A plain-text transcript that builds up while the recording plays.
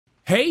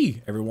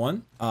Hey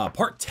everyone,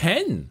 part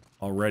 10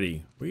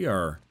 already. We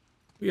are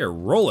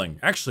rolling.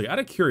 Actually, out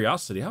of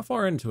curiosity, how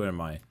far into it am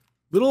I?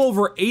 Little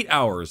over 8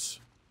 hours.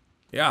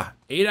 Yeah,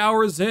 8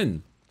 hours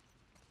in.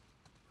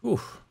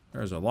 Whew,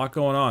 there's a lot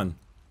going on.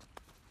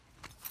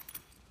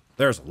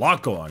 There's a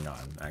lot going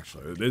on,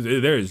 actually.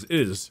 It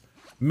is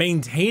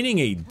maintaining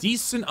a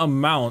decent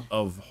amount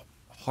of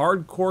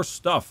hardcore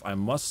stuff, I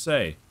must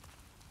say.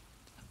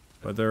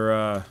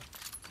 Whether,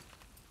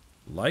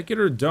 like it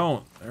or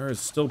don't, there is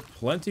still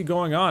plenty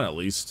going on, at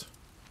least.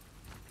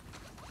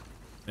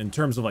 In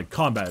terms of, like,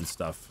 combat and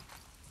stuff.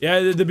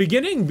 Yeah, the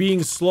beginning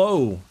being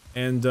slow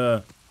and,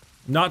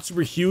 not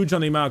super huge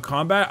on the amount of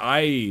combat,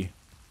 I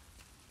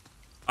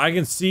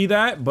can see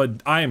that,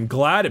 but I am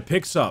glad it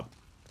picks up.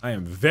 I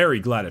am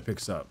very glad it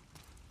picks up.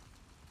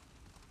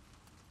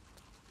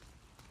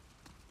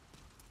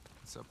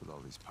 What's up with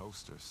all these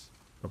posters?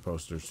 What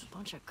posters? A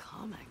bunch of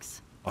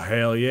comics. Oh,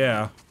 hell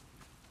yeah.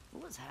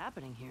 What was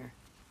happening here?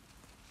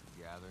 A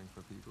gathering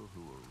for people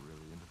who were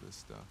really into this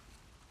stuff.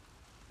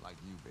 Like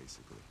you,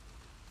 basically.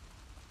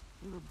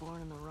 You were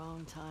born in the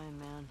wrong time,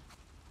 man.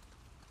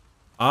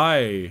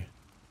 I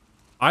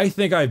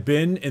think I've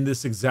been in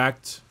this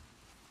exact...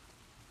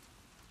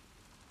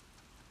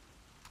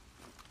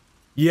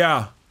 Yeah.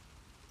 I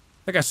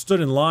think I stood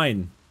in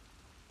line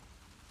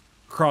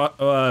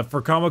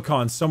for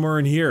Comic-Con somewhere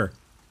in here.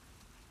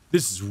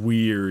 This is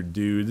weird,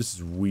 dude. This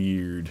is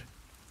weird.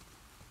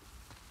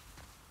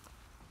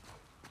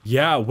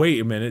 Yeah,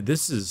 wait a minute.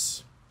 This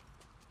is...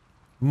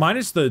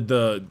 Minus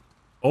the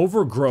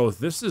overgrowth,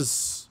 this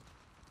is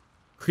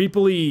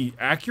creepily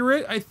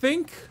accurate, I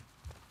think?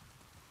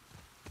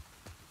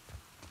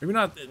 Maybe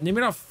not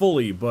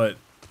fully, but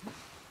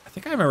I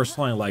think I remember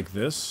something like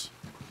this.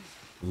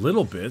 A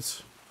little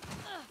bit.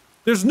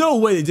 There's no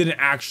way they didn't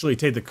actually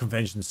take the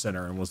convention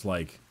center and was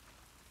like,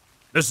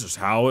 this is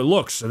how it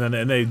looks. And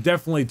then they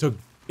definitely took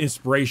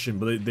inspiration,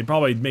 but they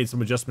probably made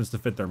some adjustments to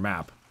fit their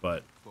map,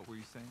 but... What were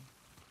you saying?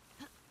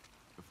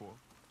 Before?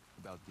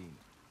 About Dina.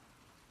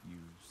 You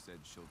said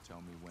she'll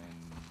tell me when...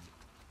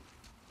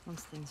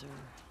 Once things are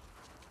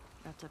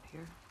wrapped up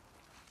here.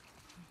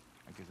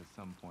 I guess at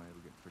some point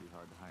it'll get pretty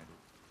hard to hide it.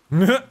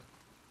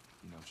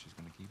 You know if she's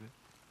gonna keep it?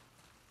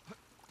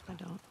 I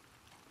don't.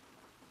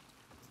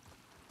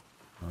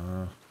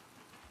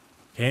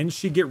 Can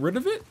she get rid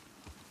of it?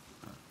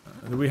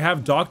 Do we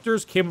have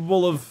doctors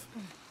capable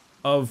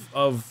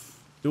of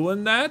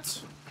doing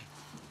that?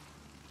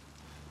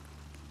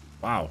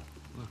 Wow.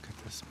 Look at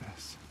this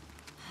mess.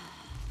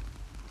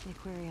 The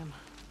aquarium.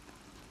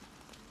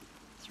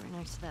 It's right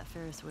next to that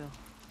Ferris wheel.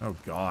 Oh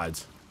God.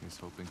 Here's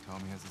hoping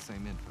Tommy has the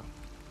same info.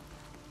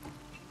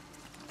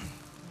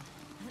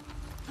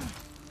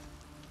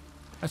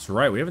 That's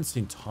right. We haven't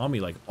seen Tommy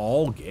like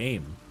all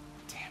game.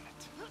 Damn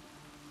it.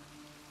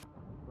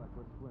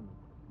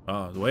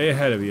 Oh, way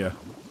ahead of you.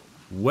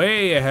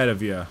 Way ahead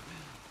of you.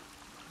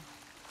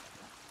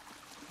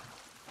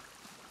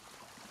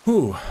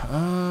 Whew.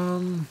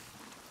 I'll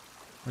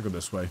go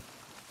this way.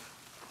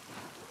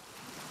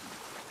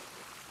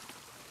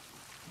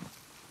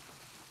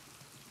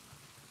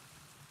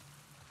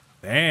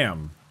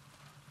 Damn.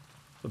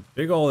 It's a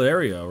big old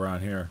area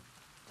around here.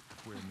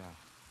 Where now?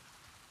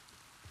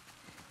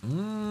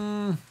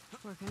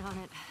 Working on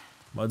it.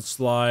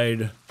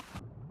 Mudslide.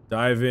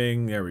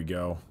 Diving. There we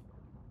go.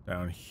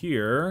 Down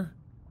here.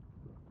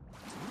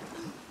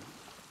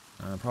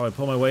 Probably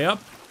pull my way up.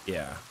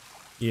 Yeah.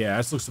 Yeah,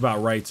 this looks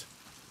about right.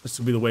 This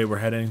will be the way we're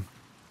heading.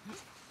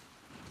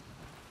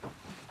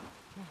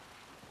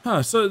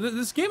 Huh, so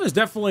this game is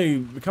definitely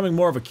becoming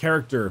more of a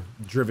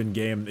character-driven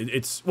game.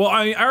 It's... Well,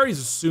 I already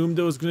assumed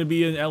it was going to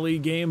be an LE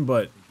game,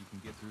 but...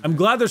 I'm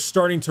glad they're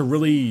starting to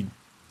really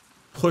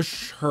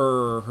push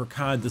her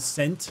kind of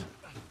descent.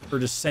 Her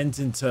descent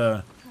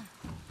into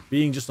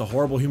being just a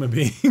horrible human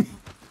being.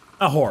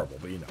 Not horrible,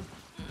 but you know.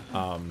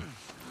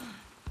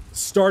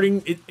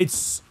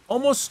 It's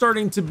almost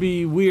starting to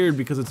be weird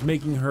because it's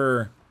making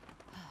her...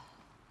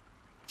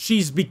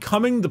 She's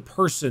becoming the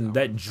person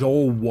that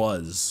Joel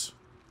was.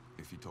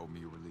 If you told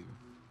me you were leaving.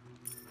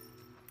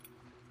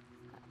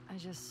 I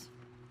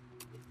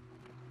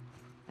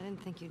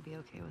didn't think you'd be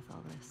okay with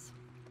all this.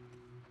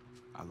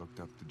 I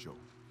looked up to Joel.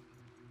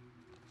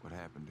 What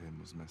happened to him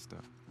was messed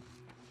up.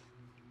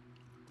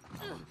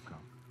 I would have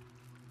come.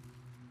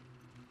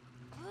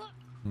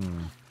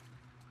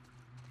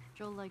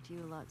 Joel liked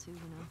you a lot too, you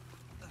know.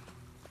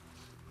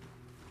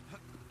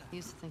 He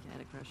used to think I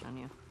had a crush on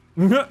you.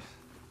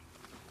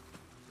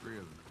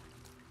 Really?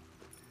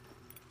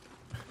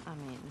 I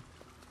mean,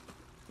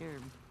 you're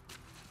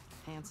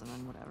handsome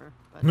and whatever,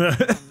 but I'm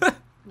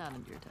not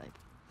into your type.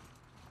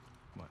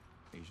 What?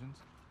 Asians?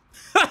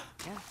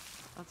 Yeah,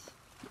 that's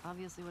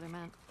obviously what I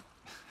meant.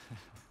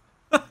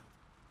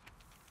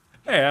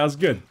 Hey, that was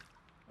good.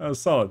 That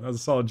was solid. That was a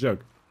solid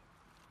joke.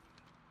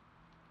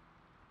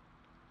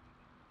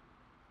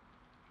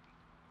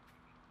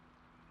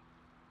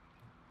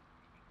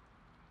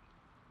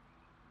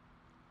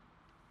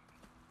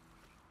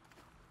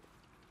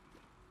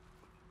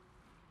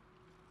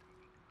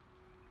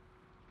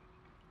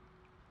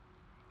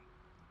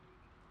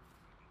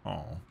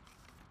 Oh,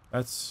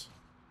 that's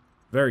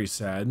very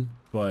sad,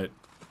 but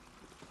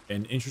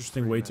an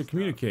interesting way to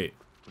communicate.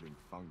 Putting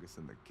fungus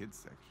in the kids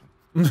section.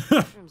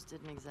 Mushrooms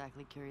didn't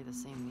exactly carry the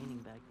same meaning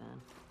back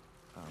then.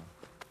 Oh.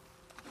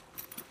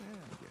 Yeah,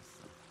 I guess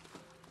so.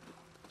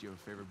 Did you have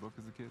a favorite book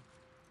as a kid?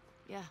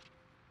 Yeah,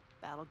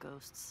 Battle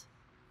Ghosts.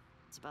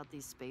 It's about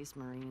these space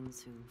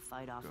marines who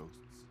fight off Ghosts.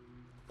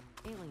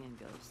 alien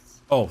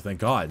ghosts. Oh, thank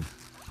God.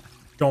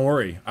 Don't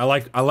worry. I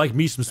like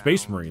me some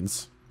Space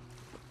Marines.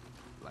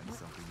 Like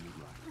something you'd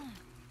like.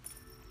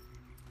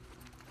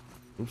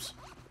 Oops.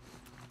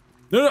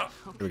 No, no.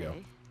 Okay. Here we go.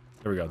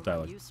 There we go. What about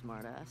Dialogue. you,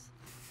 smartass.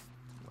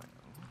 Well,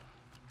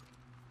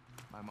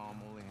 my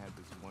mom only had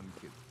this one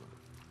kid's book.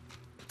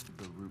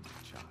 The Root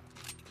Child.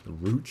 The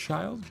Root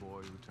Child? This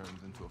boy who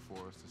turns into a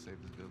forest to save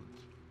his village.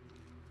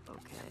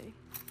 Okay.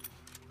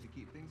 To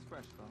keep things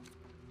fresh, though,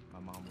 my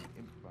mom would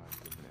improvise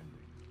with an ending.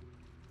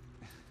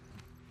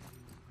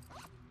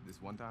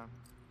 This one time,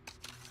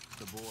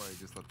 the boy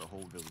just let the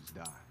whole village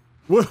die.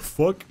 What the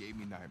fuck? It gave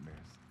me nightmares.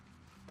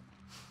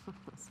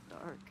 That's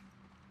dark.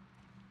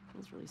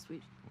 That's really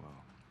sweet. Wow.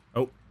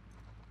 Oh.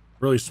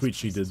 Really sweet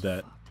she did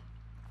that.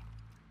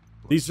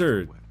 These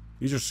are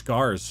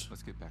scars.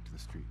 Let's get back to the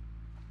street.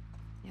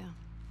 Yeah.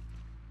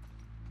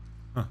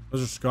 Huh.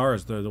 Those are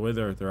scars. The way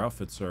their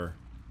outfits are.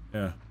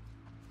 Yeah.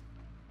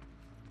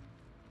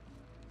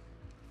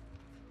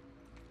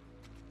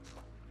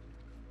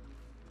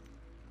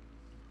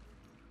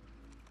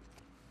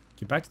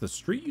 Get back to the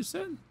street, you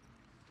said?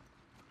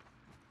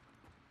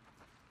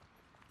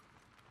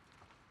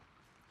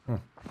 I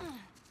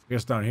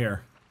guess down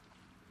here.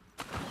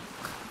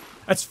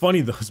 That's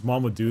funny though, his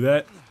mom would do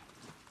that.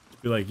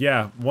 Be like,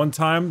 yeah, one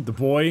time, the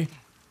boy,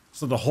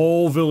 so the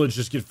whole village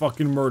just get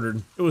fucking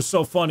murdered. It was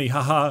so funny,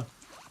 haha.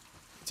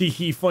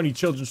 Tee-hee, funny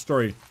children's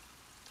story.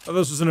 Oh,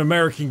 this was an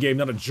American game,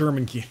 not a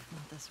German game.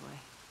 Not this way.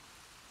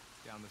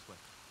 Down this way.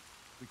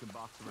 We can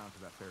box around to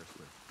that Ferris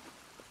wheel.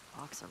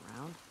 Box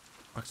around?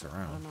 Box I don't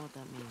around. know what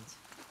that means.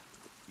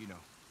 You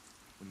know,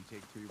 when you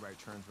take 3 right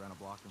turns around a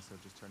block instead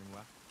of just turning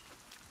left.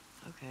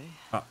 Okay.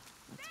 Ah.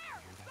 Let's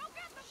figure that. Go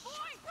get the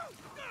boy!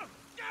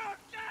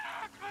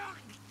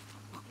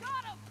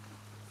 Got him!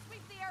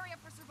 Sweep the area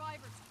for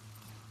survivors.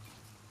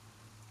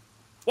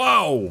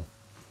 Whoa!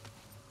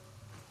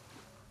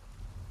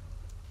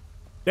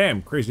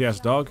 Damn, crazy ass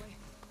dog.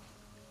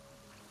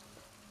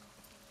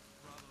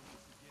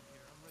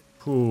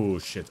 Oh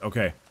shit.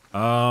 Okay.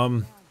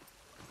 I'm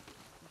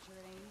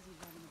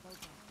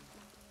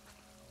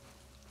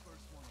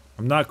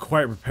not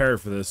quite prepared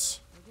for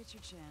this. You'll get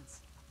your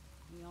chance.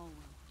 We all will.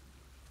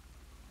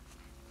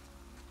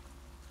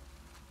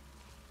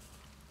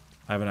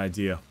 I have an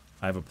idea.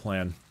 I have a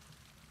plan.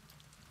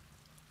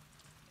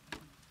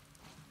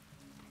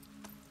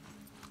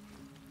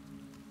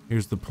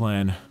 Here's the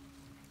plan.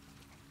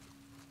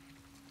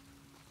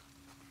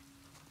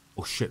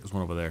 Oh shit, there's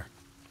one over there.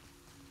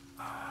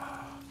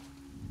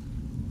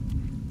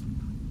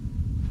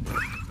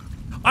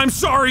 I'm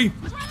sorry!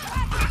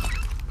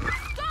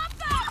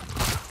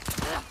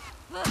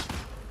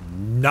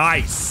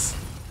 Nice!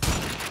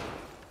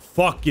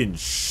 Fucking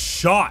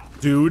shot,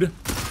 dude.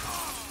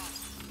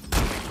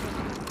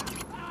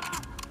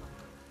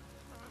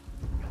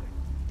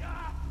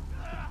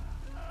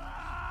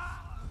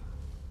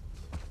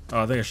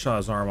 Oh, I think I shot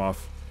his arm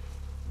off.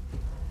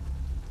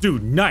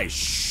 Dude, nice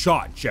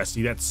shot,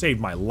 Jesse. That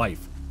saved my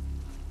life.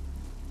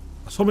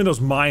 I was hoping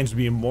those mines would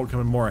be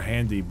coming more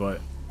handy,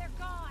 but... They're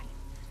gone.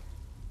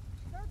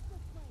 Search this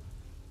place.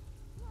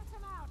 Flush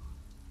them out.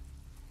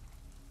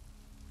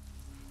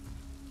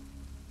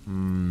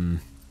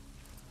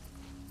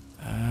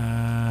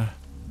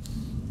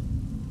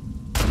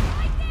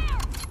 Right there.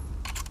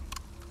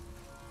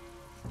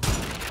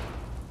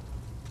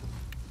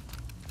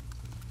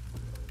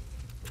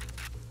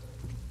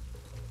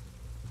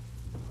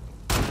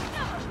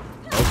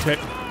 Okay.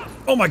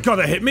 Oh my god,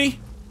 that hit me?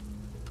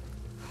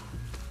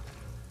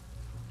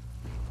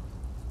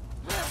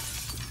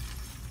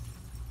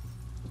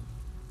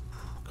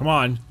 Come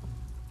on.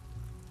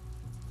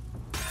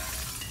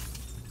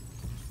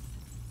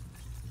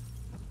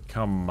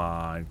 Come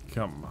on,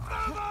 come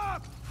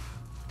on.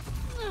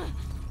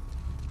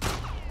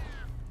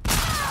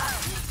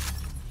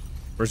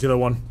 Where's the other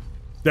one?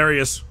 There he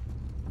is.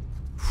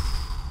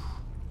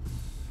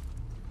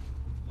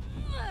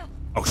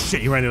 Oh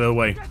shit, he ran the other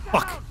way.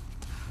 Fuck.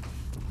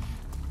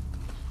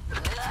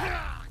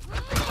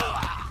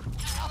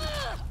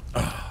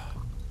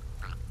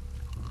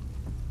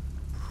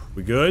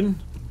 We good?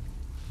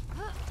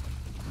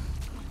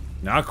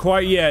 Not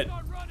quite yet.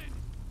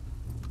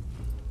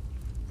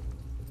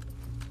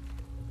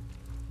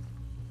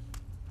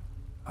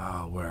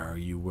 Oh, where are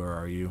you? Where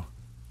are you?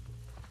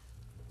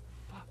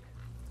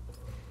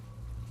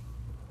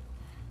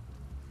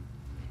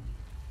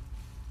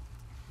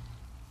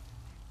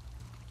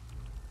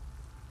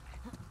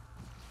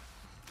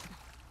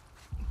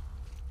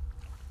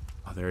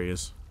 Oh, there he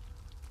is.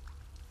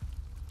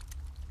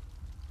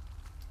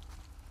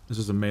 This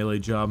is a melee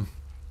job.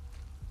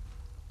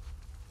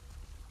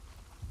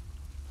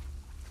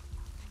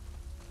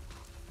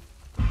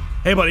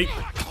 Hey, buddy.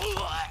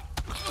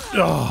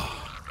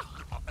 Oh.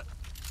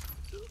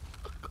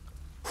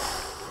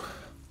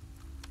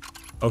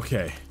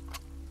 Okay. I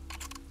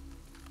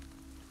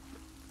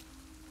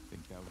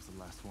think that was the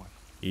last one.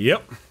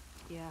 Yep.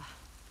 Yeah.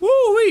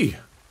 Woo-wee.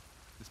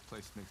 This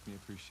place makes me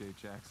appreciate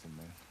Jackson,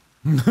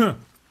 man.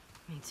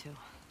 Me too.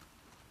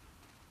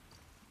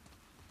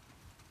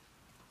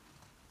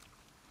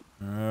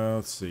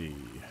 Let's see.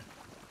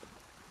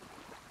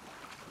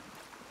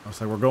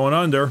 Looks like we're going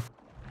under.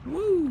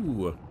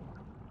 Woo!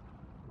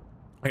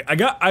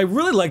 I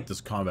really like this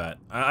combat.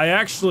 I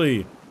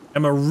actually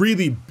am a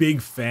really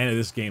big fan of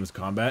this game's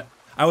combat.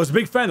 I was a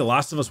big fan of The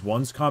Last of Us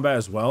 1's combat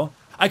as well.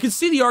 I can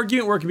see the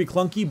argument where it can be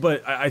clunky,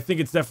 but I think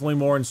it's definitely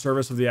more in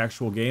service of the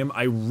actual game.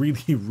 I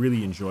really,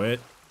 really enjoy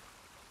it.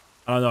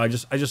 I don't know, I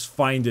just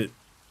find it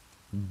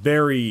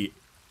very,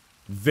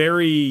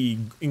 very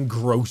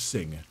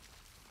engrossing.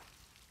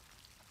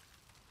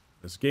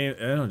 This game,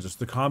 I don't know, just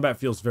the combat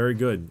feels very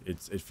good.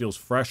 It feels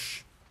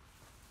fresh.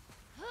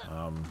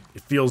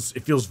 It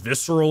feels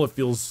visceral. It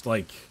feels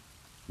like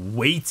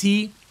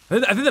weighty.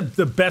 I think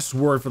the best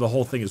word for the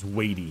whole thing is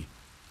weighty.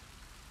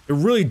 It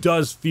really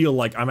does feel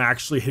like I'm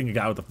actually hitting a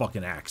guy with a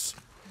fucking axe,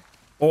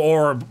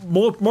 or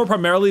more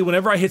primarily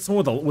whenever I hit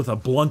someone with a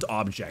blunt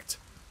object,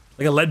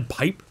 like a lead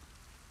pipe.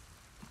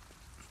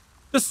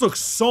 This looks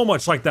so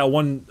much like that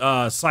one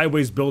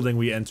sideways building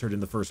we entered in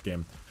the first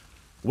game,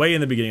 way in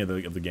the beginning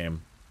of the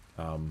game.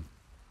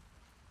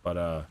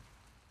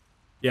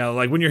 Yeah,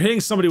 like when you're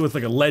hitting somebody with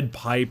like a lead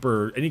pipe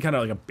or any kind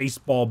of like a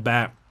baseball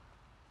bat,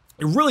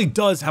 it really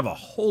does have a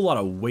whole lot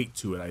of weight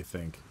to it, I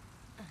think.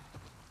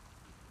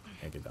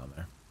 Can't get down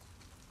there.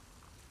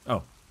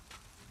 Oh.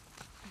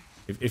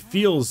 It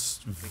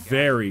feels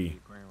very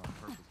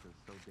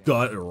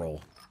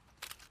guttural.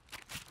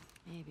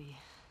 Maybe.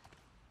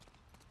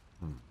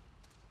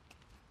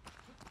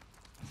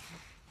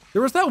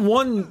 There was that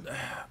one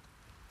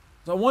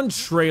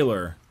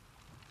trailer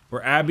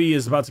where Abby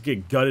is about to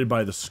get gutted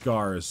by the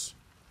scars.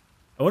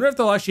 I wonder if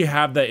they'll actually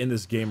have that in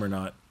this game or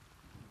not.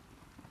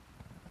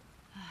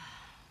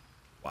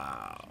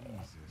 Wow.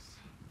 Jesus.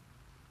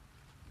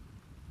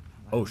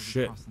 Oh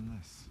shit.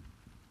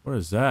 What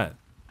is that?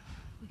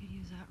 We could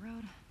use that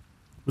road.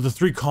 With the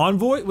 3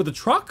 convoy? With the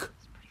truck?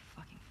 It's pretty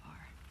fucking far.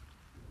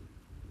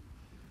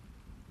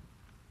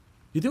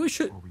 You think we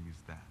should... Or we use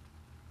that.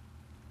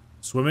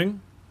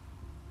 Swimming?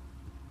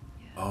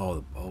 Yeah. Oh,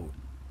 the boat.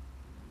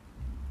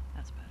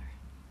 That's better.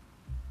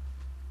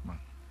 Come on.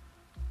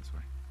 This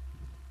way.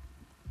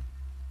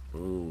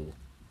 Ooh.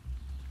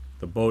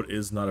 The boat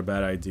is not a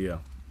bad idea.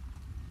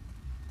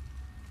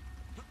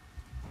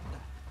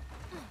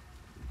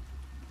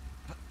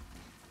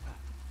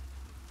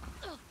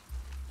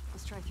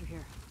 Let's try through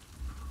here.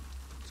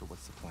 So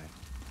what's the plan?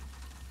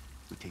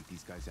 We take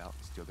these guys out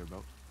and steal their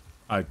boat?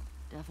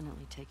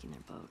 Definitely taking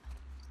their boat.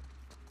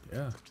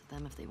 Yeah. It's up to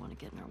them if they want to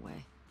get in our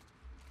way.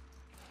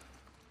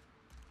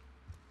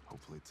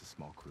 Hopefully it's a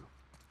small crew.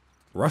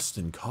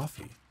 Rustin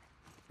coffee.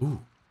 Ooh.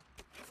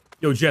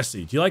 Yo,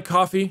 Jesse, do you like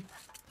coffee?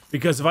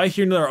 Because if I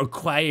hear another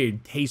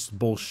acquired taste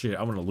bullshit,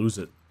 I'm gonna lose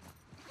it.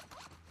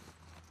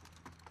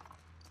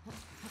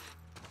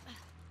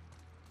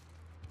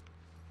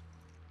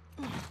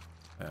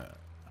 Let's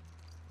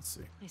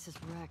see. Place is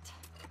wrecked.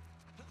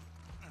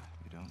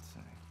 You don't say.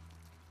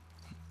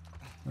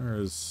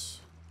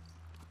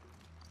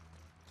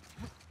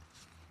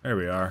 There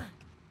we are.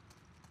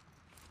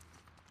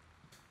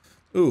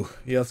 Ooh,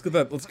 yeah, let's get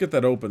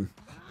that open.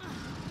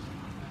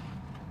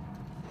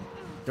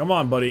 Come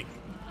on, buddy.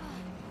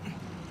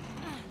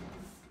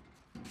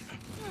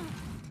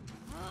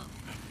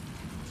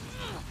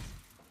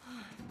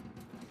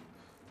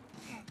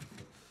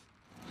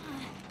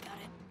 Got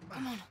it.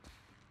 Come on.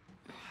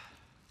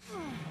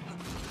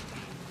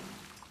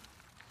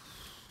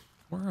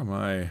 Where am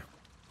I?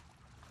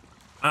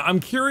 I'm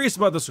curious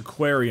about this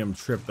aquarium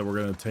trip that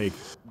we're gonna take.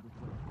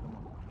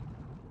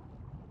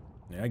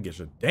 Yeah, I guess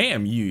you.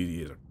 Damn,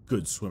 you're a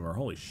good swimmer.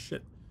 Holy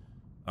shit.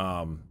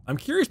 I'm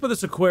curious about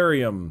this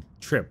aquarium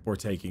trip we're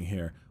taking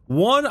here.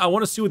 One, I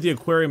want to see what the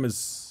aquarium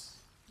is.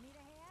 Need a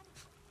hand?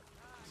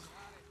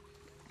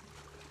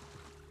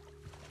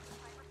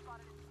 Sniper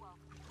spotted in 12.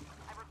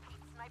 I repeat,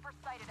 sniper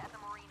sighted at the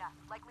marina,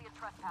 likely a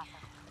trespasser.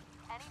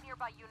 Any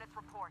nearby units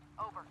report.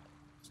 Over.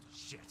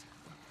 Shit.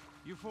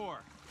 You 4.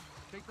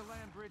 Take the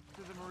land bridge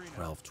to the marina.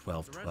 12,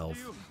 12, The rest 12. of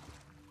you,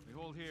 we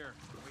hold here.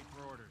 Wait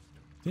for orders.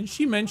 Didn't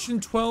she mention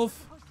 12?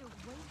 Supposed to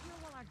wait here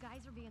while our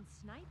guys are being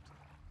sniped?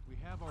 We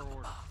have our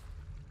orders.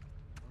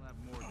 We'll have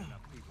more than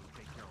enough people to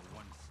take care of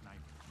one sniper.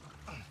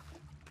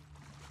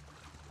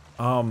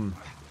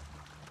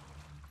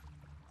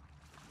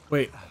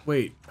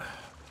 Wait.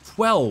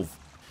 12.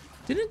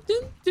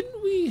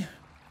 Didn't we?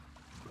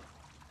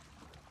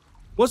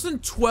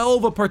 Wasn't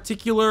 12 a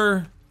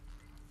particular?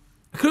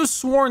 I could have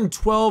sworn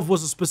 12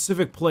 was a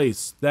specific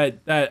place that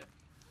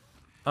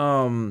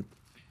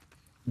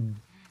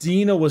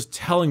Dina was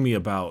telling me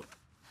about.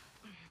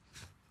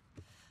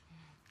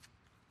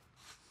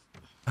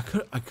 I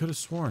could have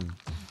sworn.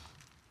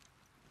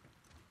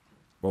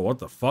 Well, what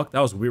the fuck?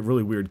 That was a weird,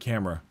 really weird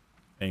camera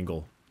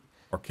angle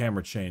or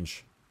camera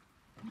change.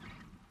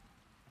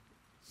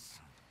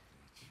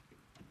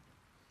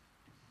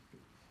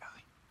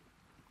 Ellie,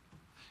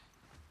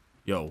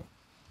 Yo.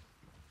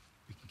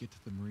 we can get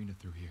to the marina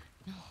through here.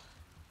 No,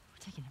 we're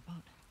taking a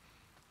boat.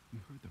 You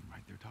heard them,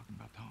 right? They're talking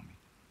about Tommy.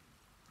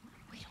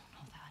 We don't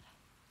know that.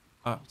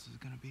 What else is it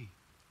gonna be?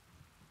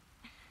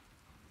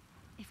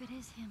 If it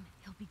is him,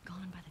 he'll be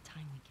gone by the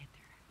time we get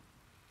there.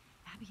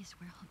 Abby is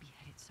where he'll be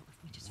headed, so if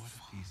we just What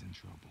fall, if he's in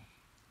trouble?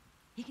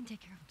 he can take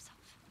care of himself.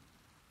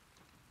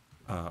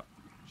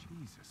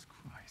 Jesus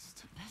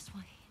Christ. The best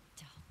way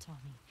to help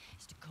Tommy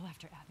is to go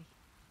after Abby.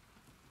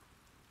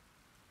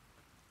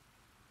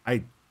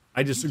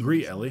 I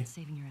disagree, Thank you for Ellie.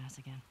 saving your ass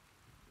again.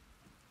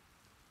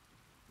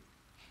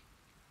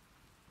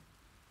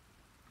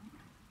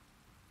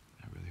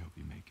 I really hope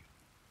you make it.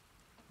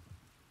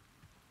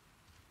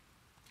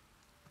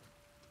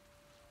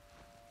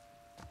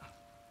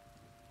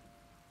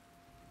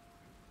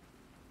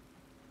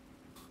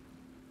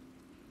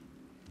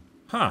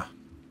 Huh.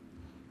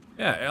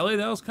 Yeah, Ellie,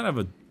 that's kind of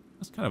a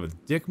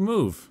dick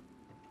move.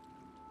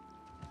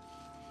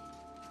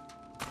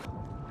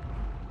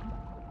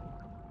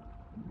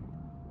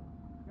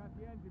 Got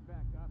the engine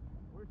back up.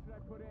 Where should I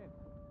put in?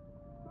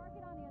 Park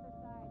it on the other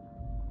side.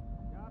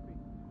 Copy.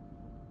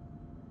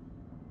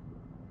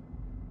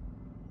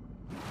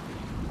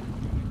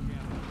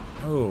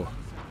 Oh.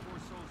 Send 4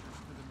 soldiers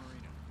to the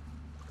marina.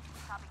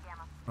 Copy,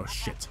 Gamma. Oh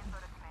shit. Info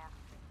to command.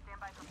 Stand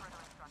by for further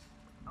instructions.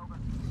 Over.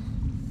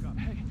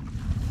 Hey!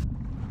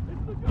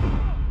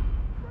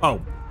 Oh,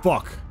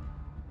 fuck.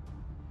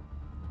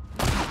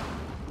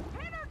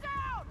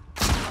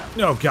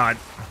 Oh, God.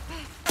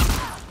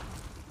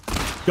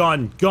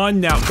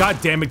 Gun now.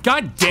 God damn it.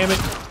 God damn it.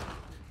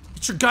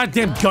 Get your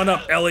goddamn gun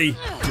up, Ellie.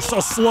 You're so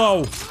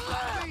slow.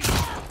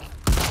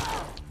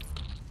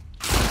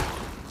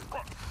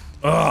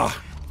 Ugh.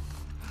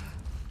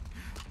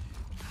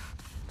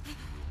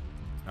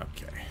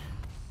 Okay.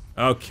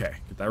 Okay.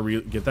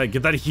 Get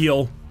that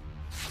heal.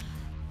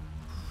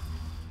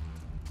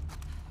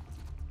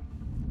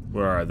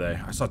 Where are they?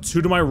 I saw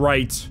 2 to my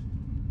right.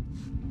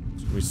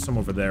 There's gonna be some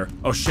over there.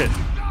 Oh shit.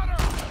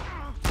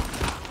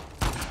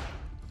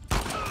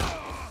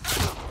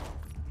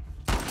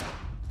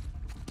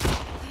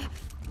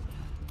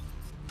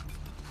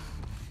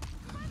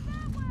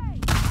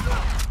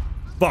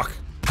 Fuck.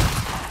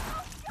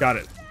 Got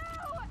it.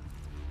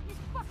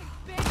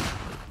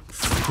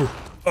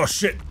 Oh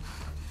shit.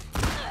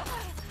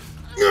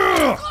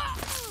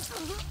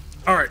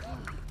 All right.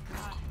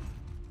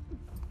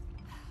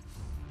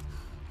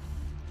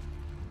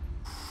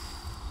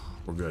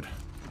 We're good.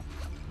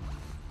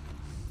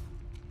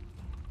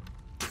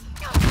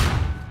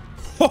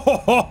 Ho ho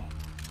ho!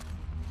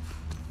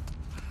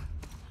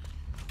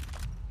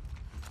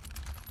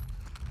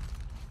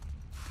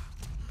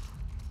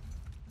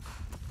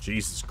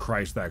 Jesus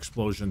Christ, that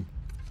explosion.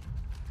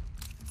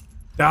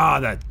 Ah,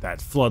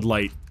 that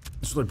floodlight.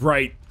 It's really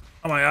bright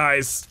on my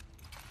eyes.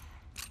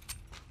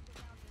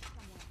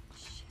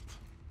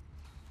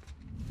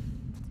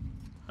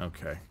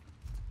 Okay.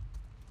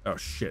 Oh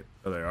shit.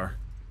 There they are.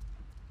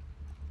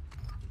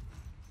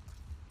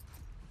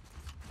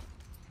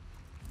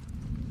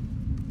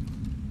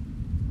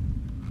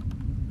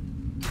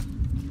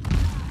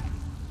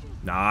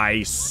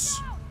 Nice.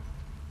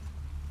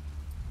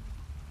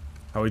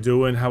 How we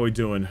doing? How we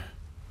doing?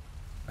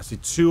 I see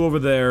 2 over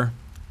there.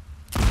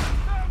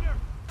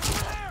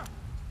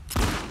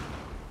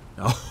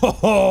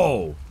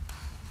 Oh!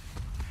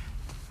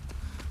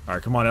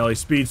 Alright, come on, Ellie.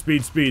 Speed,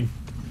 speed, speed.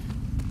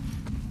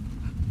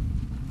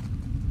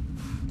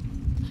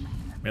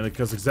 Mainly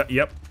because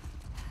yep.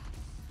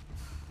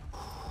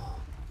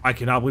 I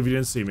cannot believe you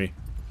didn't see me.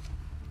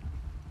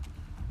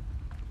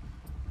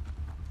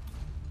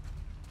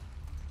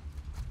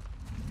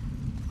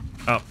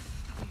 Oh.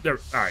 There.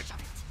 Alright.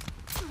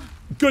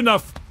 Good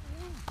enough.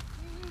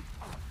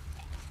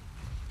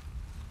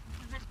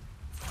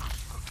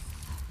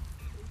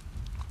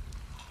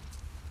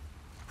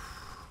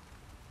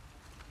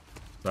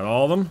 Is that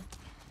all of them?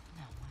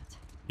 No, what?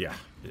 Yeah,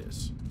 it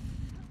is.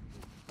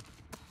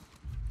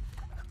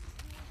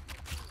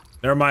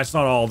 Never mind, it's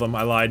not all of them.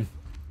 I lied.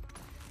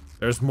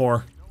 There's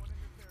more.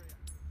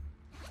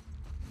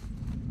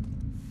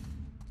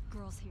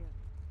 Girls here.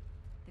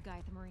 The guy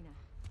at the marina.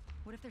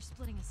 What if they're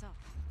splitting us up?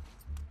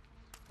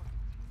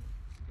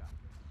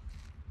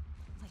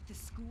 Like the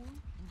school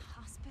and the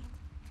hospital?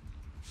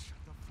 Shut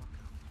the fuck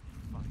up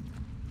and find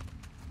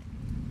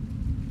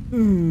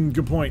them.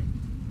 Good point.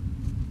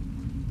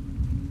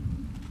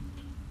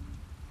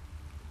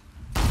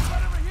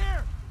 Right over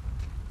here!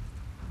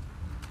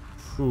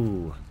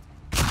 Ooh.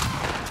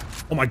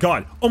 Oh my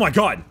god. Oh my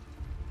god.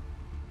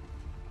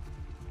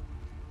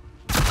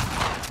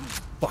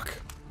 Fuck.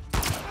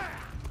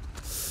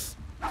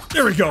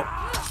 There we go.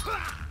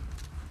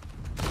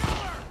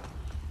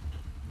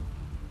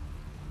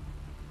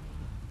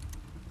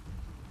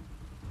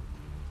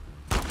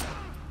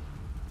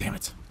 Damn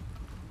it.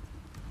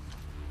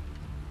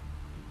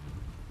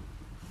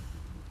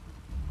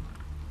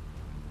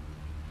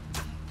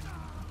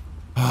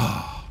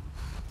 Ah.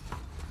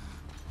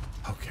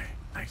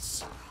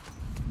 Nice.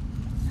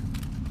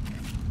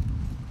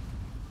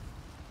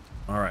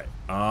 All right.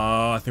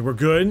 I think we're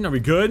good. Are we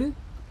good?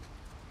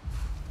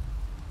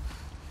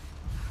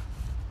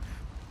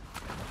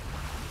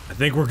 I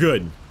think we're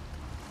good.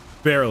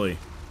 Barely. It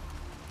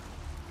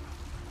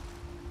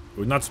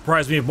would not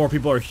surprise me if more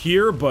people are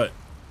here, but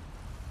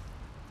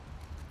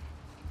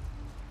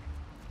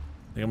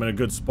I think I'm in a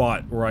good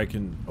spot where I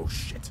can... Oh,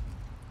 shit.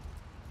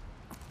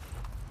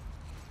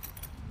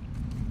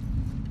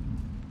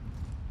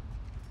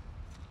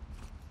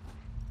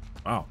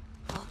 Wow.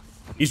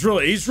 He's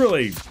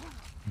really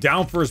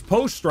down for his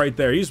post right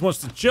there. He just wants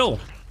to chill.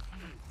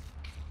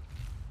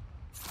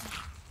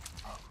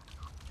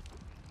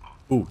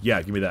 Ooh,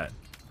 yeah, give me that.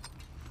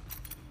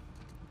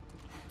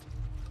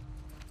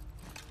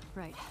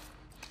 Right.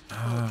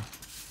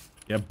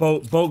 Yeah,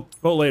 boat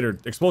later.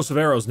 Explosive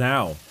arrows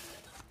now.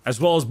 As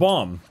well as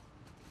bomb.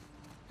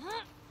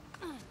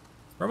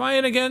 Where am I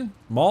in again?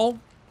 Mall?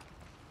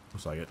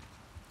 Looks like it.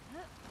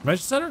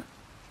 Convention center?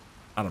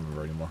 I don't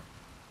remember anymore.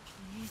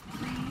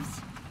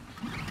 Please.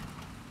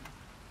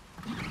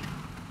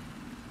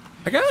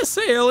 I gotta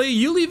say, Ellie,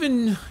 you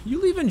leaving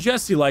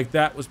Jesse like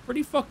that was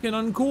pretty fucking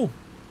uncool.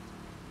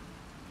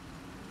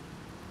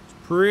 It's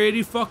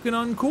pretty fucking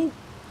uncool.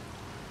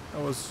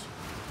 That was...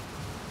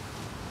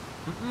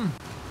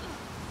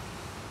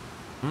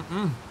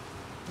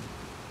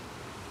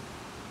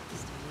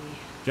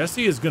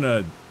 Jesse is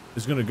gonna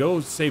go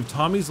save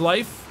Tommy's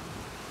life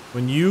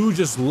when you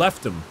just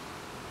left him.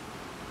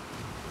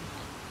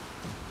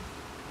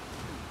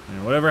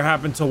 And whatever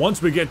happened to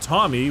once we get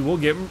Tommy, we'll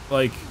get him,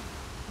 like... Okay.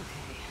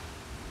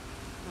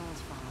 No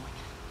one's following.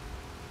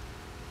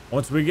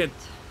 Once we get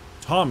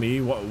Tommy,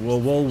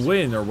 we'll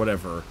win or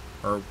whatever.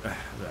 Or...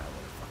 whatever.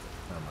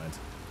 Never mind.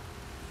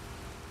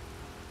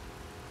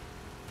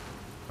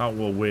 Not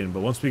we'll win,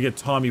 but once we get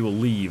Tommy, we'll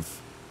leave.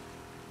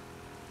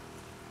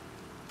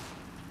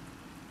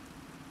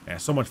 Yeah,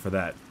 so much for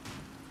that.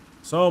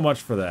 So much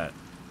for that.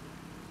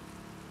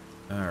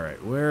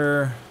 Alright,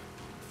 where...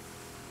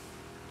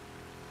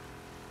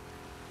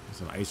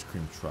 There's an ice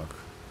cream truck.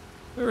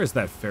 Where is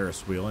that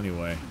Ferris wheel,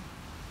 anyway?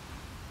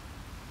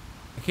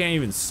 I can't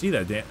even see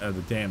that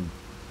the damn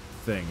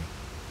thing.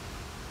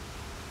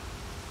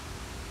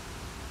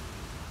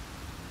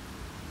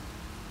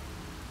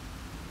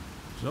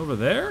 Is it over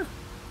there?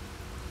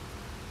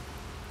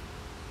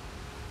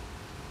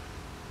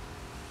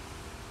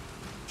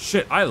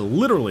 Shit, I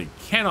literally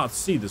cannot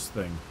see this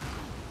thing.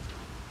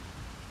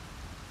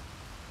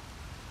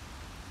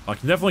 I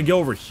can definitely go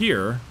over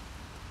here.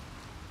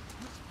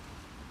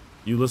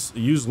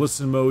 Use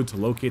listen mode to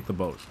locate the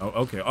boat. Oh,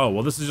 okay. Oh,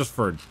 well, this is just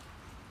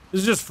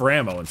for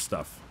ammo and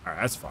stuff. All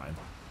right, that's fine.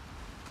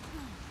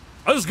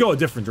 I'll just go a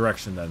different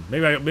direction then.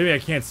 Maybe I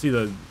can't see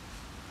the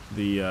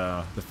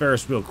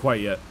Ferris wheel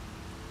quite yet.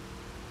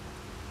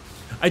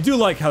 I do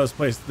like how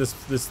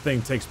this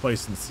thing takes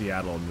place in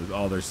Seattle, and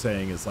all they're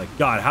saying is like,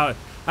 God, how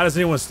does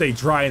anyone stay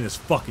dry in this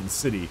fucking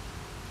city?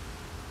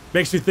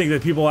 Makes me think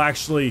that people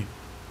actually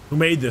who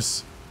made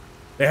this,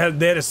 they had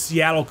a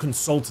Seattle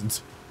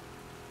consultant.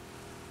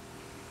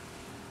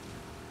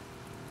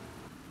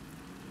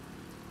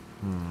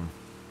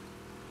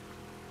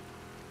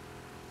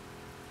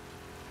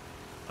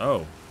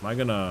 Oh, am I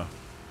gonna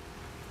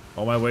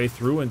all my way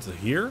through into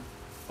here?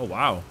 Oh,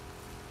 wow.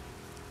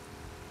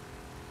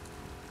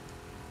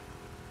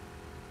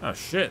 Oh,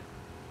 shit.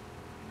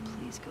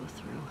 Please go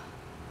through.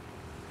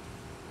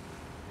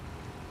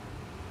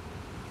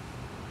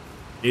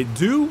 It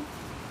do?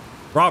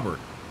 Robert,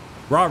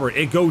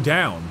 it go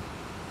down.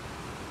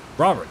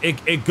 Robert,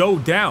 it go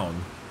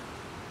down.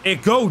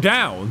 It go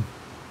down.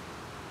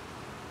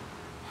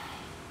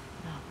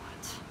 Now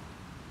what?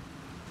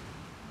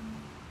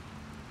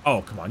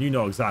 Oh, come on, you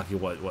know exactly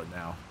what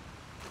now.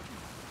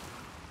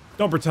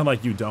 Don't pretend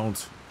like you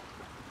don't.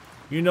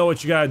 You know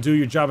what you gotta do.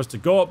 Your job is to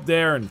go up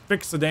there and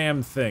fix the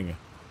damn thing.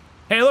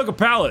 Hey, look, a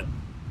pallet.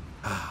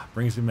 Ah,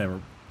 brings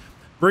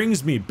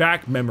me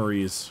back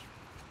memories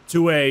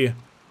to a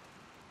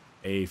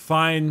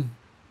fine,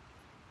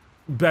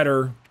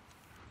 better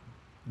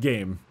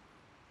game.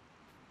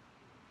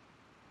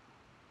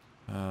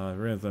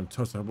 Ran them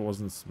toast. I hope it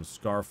wasn't some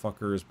scar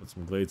fuckers, but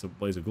some blaze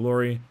of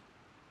glory.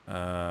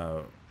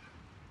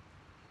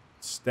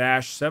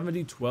 Stash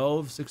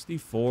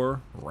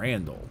 701264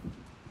 Randall.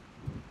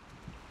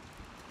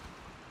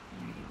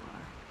 There you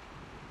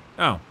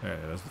are. Oh, yeah,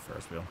 that's the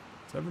Ferris wheel.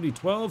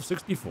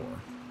 701264.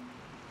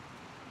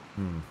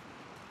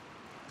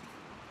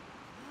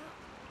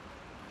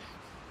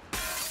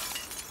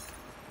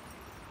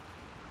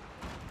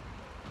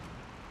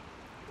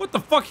 What the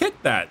fuck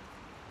hit that?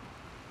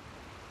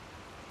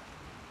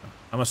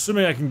 I'm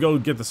assuming I can go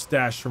get the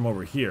stash from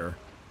over here.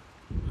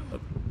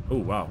 Oh,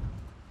 wow.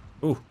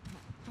 Ooh.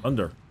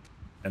 Thunder.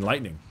 And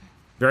lightning.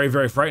 Very,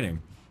 very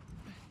frightening.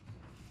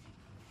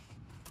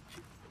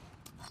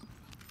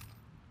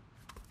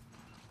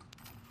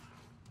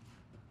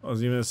 Oh, it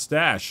was even a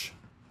stash.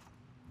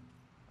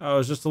 Oh, it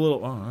was just a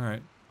little... Oh,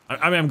 alright.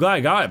 I mean, I'm glad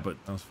I got it, but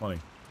that was funny.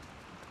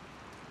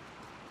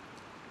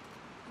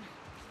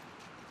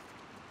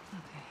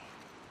 Okay.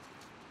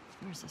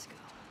 Where's this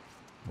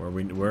go?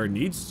 Where it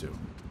needs to.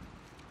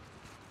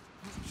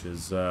 Which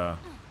is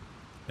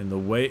in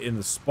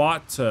the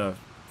spot to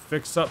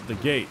fix up the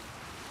gate.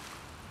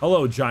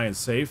 Hello, giant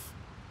safe.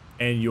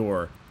 And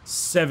your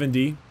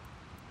 70.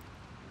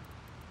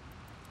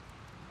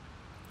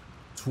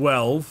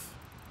 12.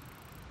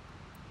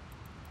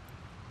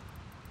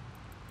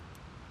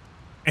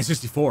 And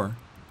 64.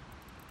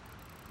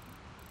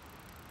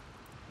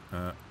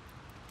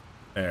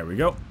 There we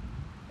go.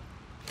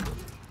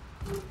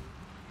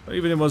 But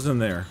even it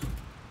wasn't there.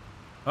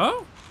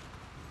 Oh?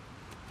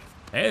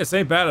 Hey, this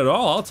ain't bad at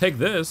all. I'll take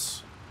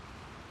this.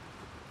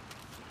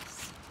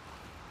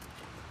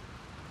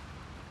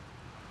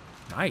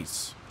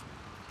 Nice.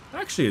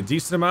 Actually, a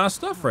decent amount of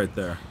stuff right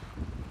there.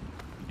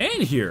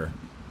 And here.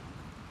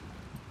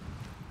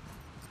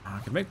 I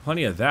can make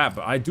plenty of that,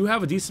 but I do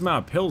have a decent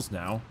amount of pills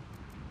now.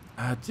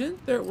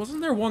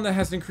 Wasn't there one that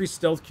has increased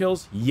stealth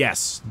kills?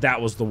 Yes,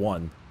 that was the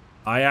one.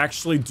 I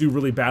actually do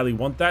really badly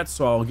want that,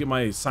 so I'll get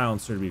my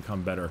silencer to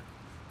become better.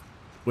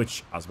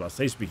 Which, I was about to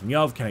say, speaking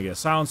of, can I get a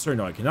silencer?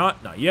 No, I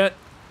cannot. Not yet.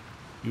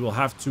 You will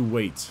have to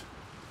wait.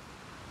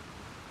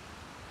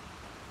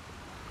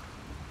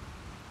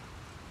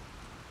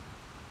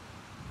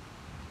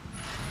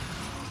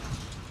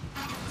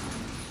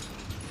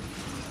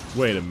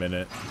 Wait a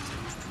minute.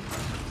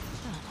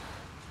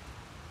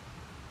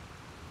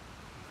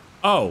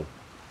 Oh.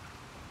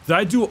 Did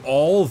I do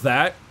all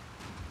that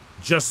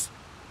just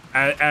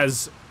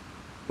as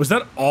was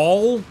that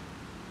all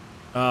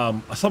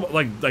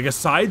like a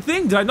side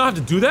thing? Did I not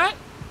have to do that?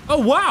 Oh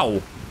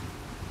wow.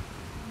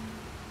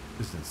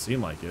 This didn't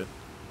seem like it.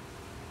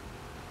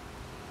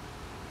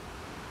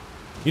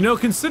 You know,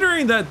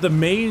 considering that the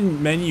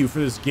main menu for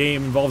this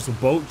game involves a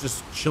boat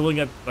just chilling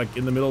at like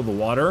in the middle of the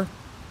water.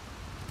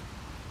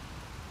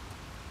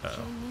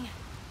 Uh-oh.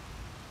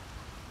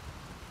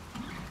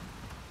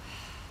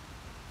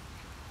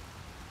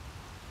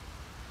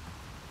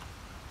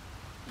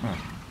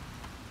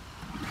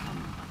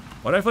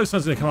 Why do I feel like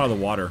something's gonna come out of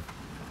the water?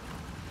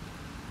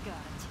 Got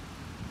it.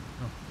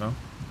 Oh, no.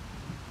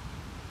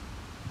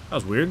 That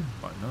was weird.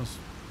 That was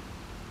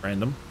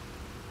random.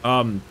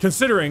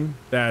 Considering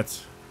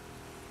that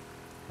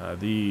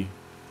the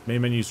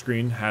main menu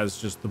screen has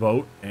just the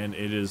boat and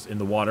it is in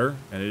the water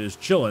and it is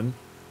chilling,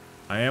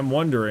 I am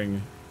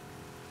wondering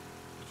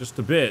just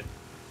a bit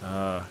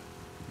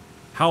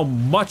how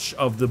much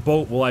of the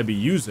boat will I be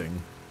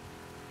using?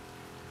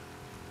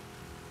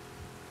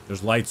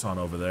 There's lights on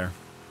over there.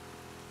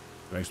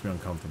 It makes me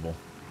uncomfortable.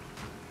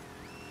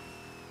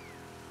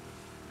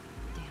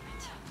 Damn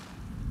it.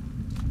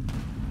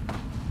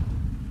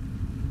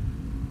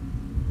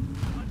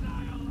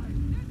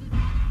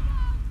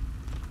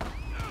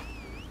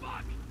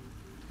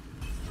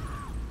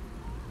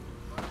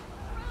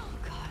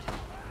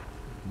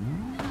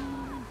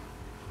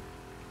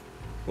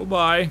 Oh,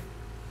 bye.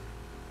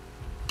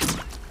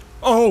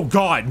 Oh,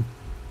 God.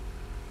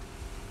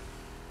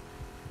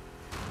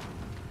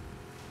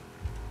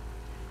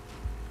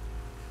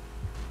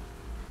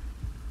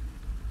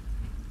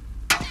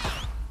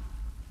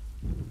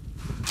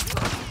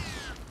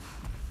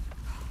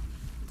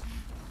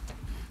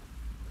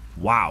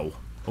 Wow.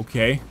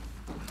 Okay.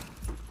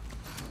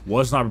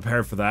 Was not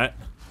prepared for that.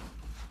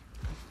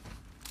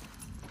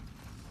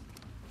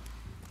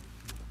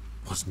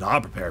 Was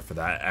not prepared for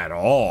that at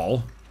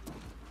all.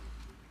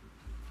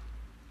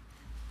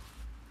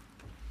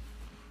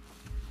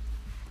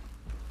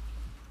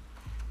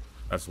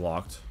 That's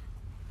locked.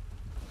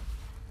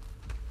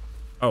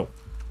 Oh.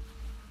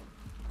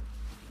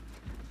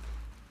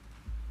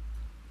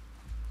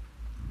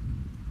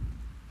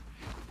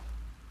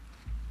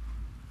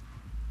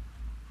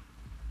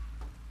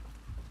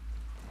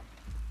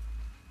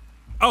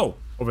 Oh,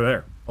 over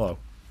there. Hello.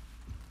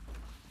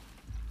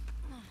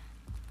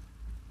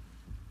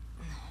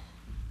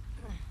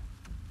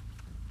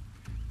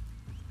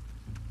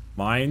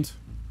 Mind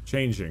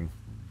changing.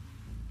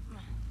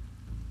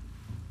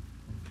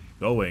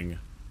 Going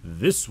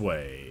this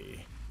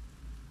way.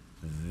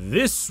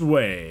 This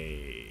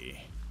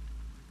way.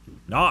 Do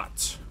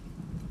not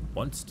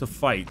want to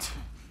fight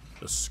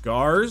the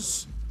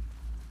Scars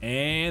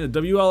and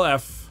the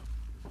WLF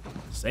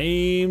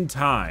same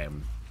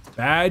time.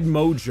 Bad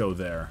mojo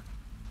there.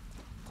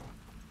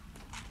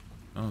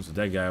 Oh, there's a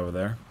dead guy over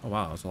there. Oh,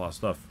 wow, that's a lot of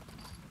stuff.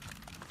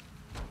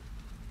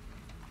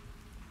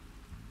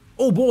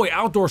 Oh, boy,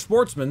 outdoor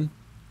sportsman.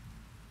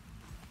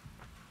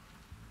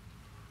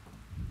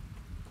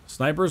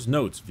 Sniper's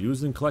notes,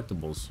 views, and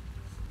collectibles.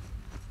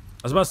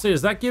 I was about to say,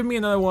 does that give me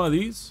another one of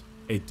these?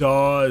 It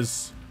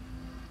does.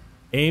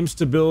 Aim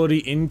stability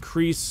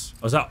increase.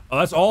 Oh,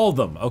 that's all of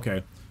them.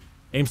 Okay.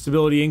 Aim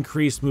stability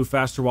increase, move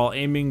faster while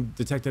aiming,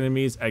 detect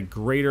enemies at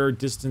greater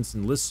distance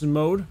in listen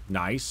mode.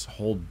 Nice.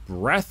 Hold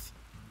breath,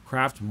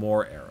 craft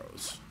more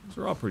arrows. These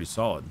are all pretty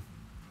solid.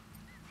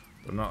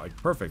 They're not like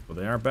perfect, but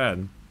they aren't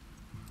bad.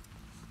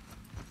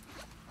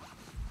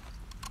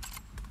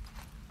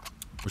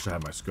 Wish I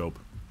had my scope.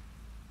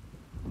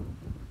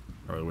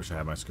 I really wish I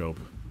had my scope.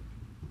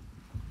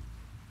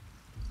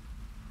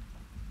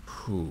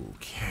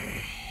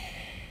 Okay.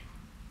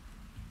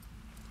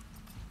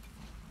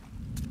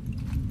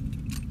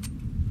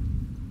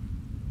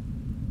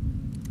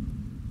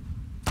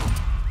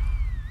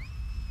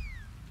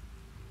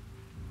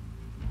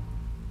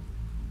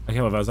 I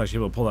can't believe I was actually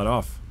able to pull that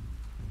off.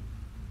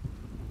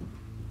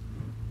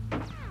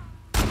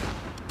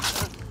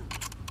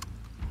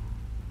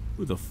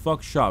 Who the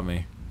fuck shot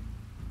me?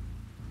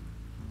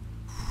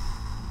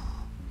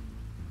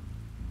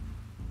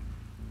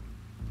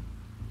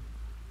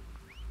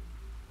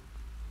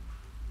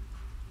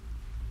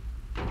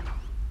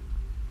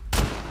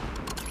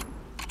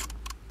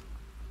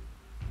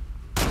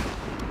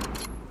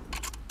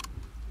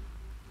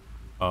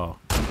 Oh.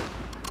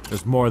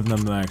 There's more of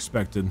them than I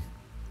expected.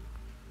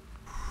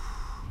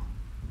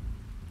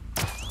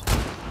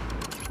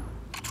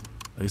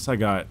 At least I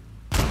got...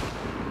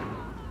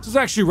 This is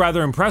actually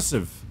rather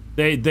impressive.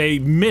 They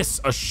miss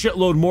a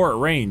shitload more at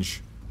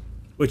range.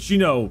 Which, you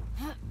know...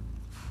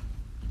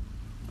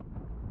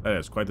 That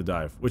is quite the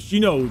dive. Which, you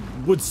know,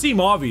 would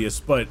seem obvious,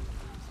 but...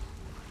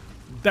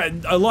 That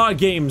a lot of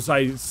games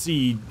I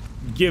see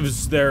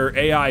gives their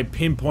AI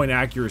pinpoint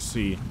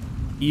accuracy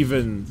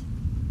even...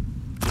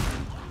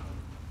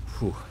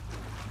 Whew.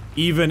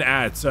 Even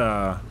at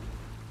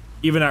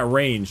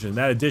range, and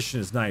that addition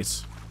is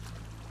nice.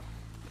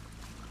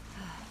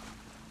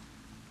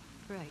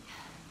 Right.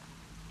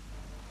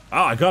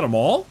 Ah, I got them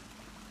all?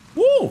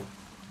 Woo!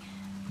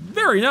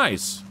 Very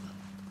nice.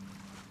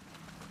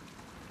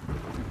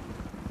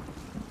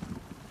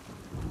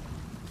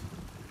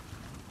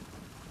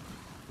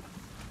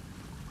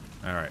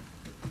 Alright.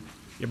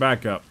 Get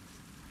back up.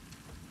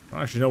 I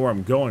don't actually know where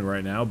I'm going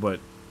right now, but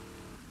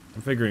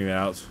I'm figuring it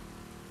out.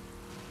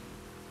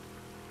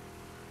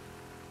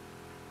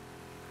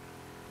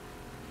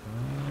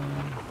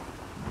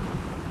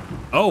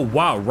 Oh,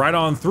 wow. Right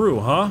on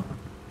through, huh?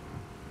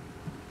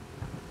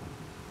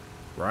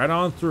 Right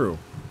on through.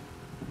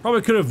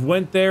 Probably could have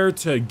went there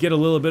to get a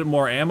little bit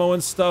more ammo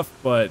and stuff,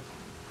 but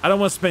I don't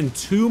want to spend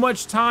too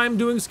much time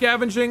doing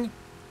scavenging.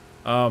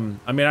 I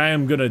mean, I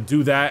am gonna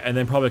do that and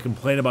then probably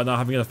complain about not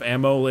having enough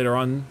ammo later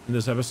on in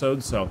this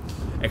episode, so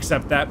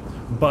accept that.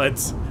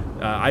 But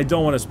I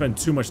don't want to spend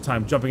too much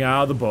time jumping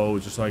out of the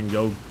boat just so I can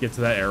go get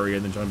to that area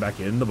and then jump back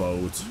in the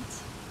boat.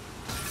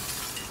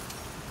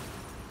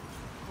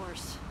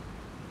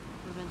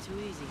 Too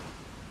easy.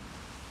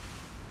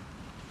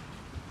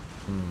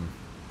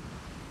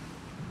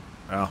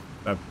 Oh,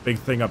 that big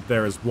thing up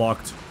there is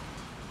blocked.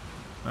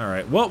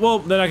 Alright, well,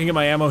 then I can get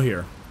my ammo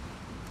here.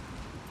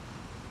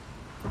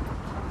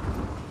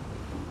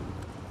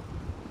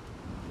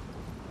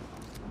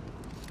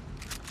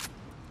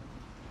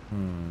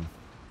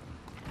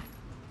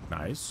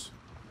 Nice.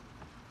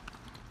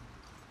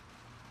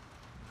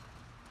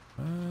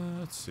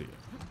 Let's see.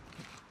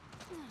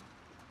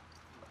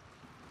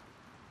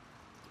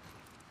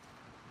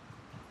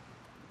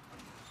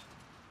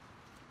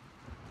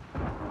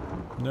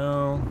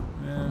 No,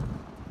 yeah.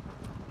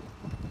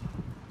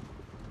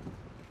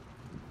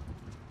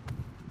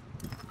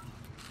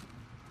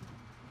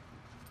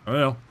 I don't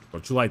know.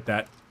 Don't you light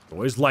that?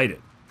 Always light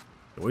it.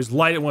 Always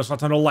light it when it's not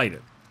time to light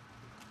it.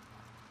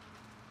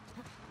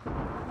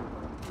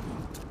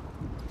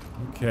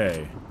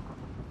 Okay.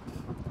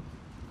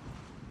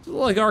 It's a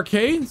little like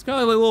arcade. It's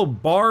kind of like a little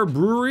bar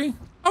brewery.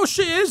 Oh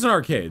shit, it is an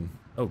arcade.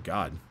 Oh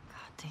god. God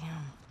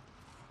damn.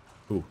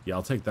 Ooh, yeah,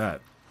 I'll take that.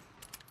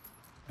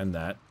 And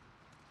that.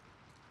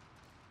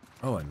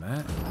 Oh, and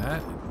that, and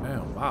that, and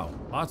that. Wow,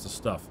 lots of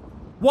stuff.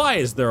 Why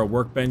is there a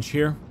workbench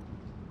here?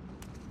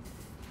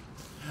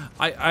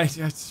 All right.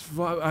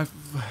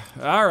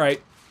 All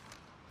right.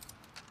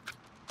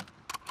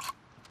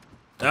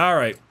 All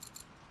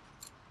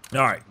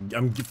right.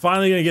 I'm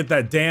finally gonna get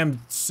that damn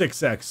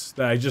 6X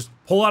that I just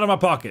pull out of my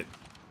pocket.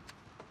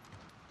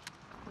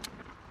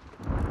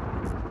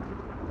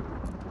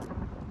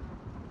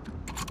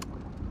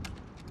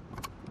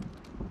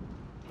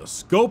 The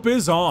scope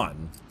is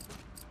on.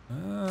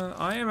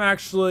 I am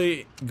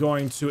actually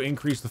going to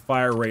increase the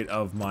fire rate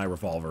of my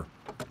revolver.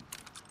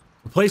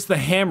 Replace the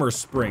hammer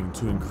spring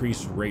to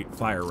increase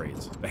fire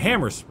rate. The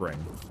hammer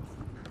spring.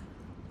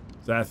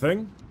 Is that a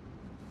thing?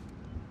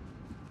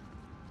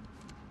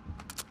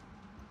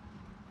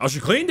 Oh, she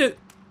cleaned it.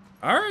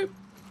 All right.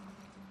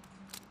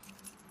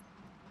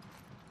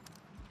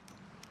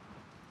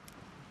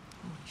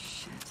 Holy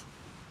shit.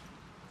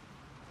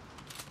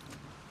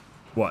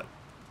 What?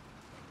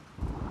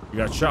 You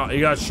got shot.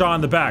 You got shot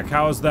in the back.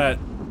 How is that?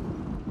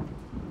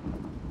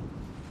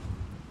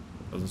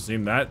 Doesn't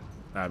seem that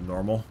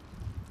abnormal.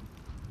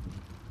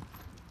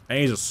 And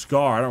he's a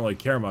scar. I don't really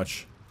care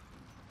much.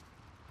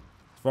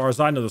 As far as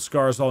I know, the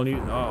scars all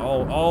need.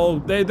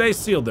 They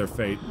sealed their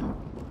fate.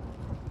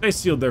 They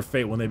sealed their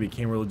fate when they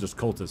became religious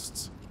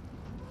cultists.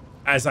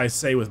 As I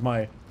say with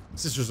my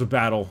Sisters of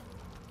Battle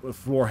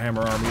with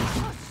Warhammer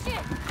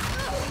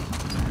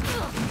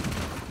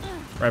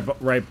army.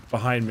 Right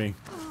behind me.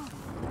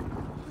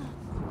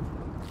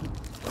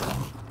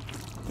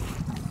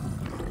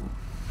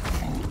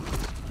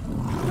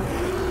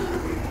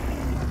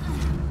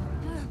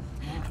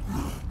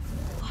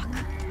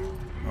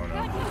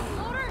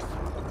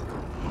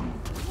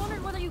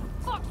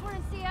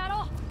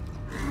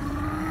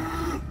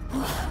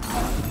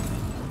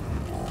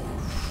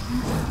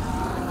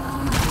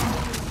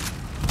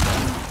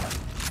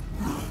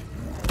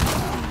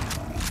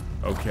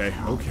 Okay,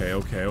 okay,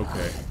 okay,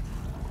 okay.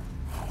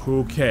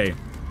 Okay.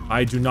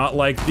 I do not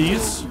like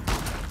these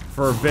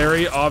for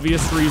very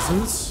obvious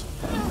reasons.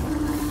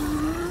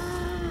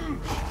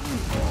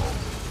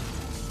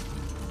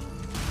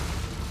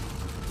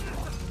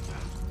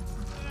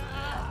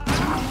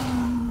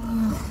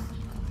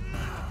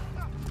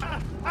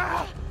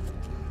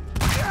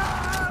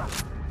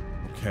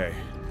 Okay.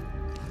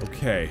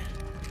 Okay.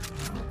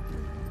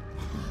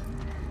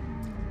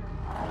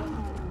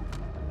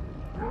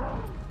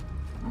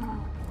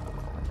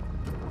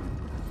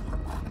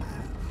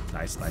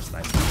 Nice, nice,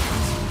 nice.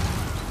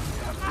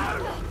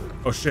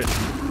 Oh shit.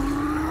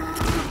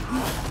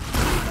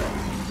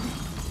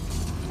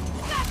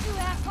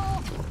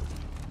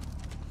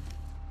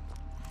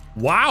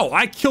 Wow,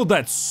 I killed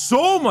that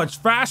so much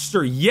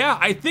faster. Yeah,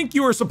 I think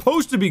you were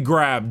supposed to be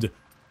grabbed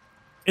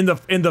in the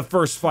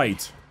first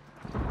fight.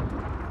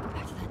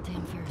 Back to that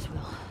damn Ferris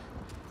wheel.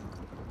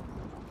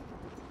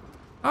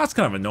 Oh, that's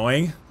kind of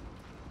annoying.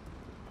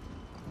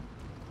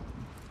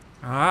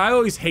 I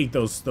always hate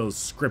those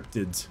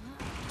scripted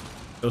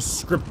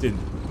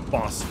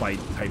boss fight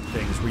type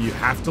things where you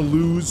have to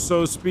lose,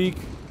 so to speak.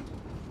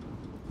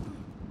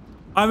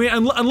 I mean,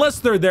 unless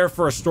they're there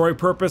for a story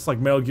purpose, like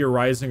Metal Gear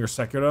Rising or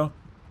Sekiro,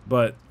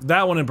 but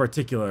that one in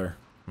particular.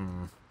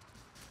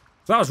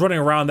 So I was running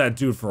around that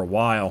dude for a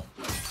while.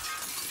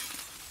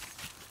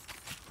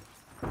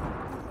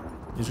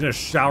 He's gonna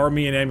shower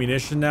me in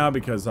ammunition now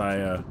because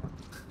I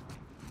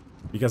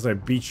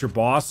beat your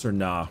boss, or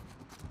nah?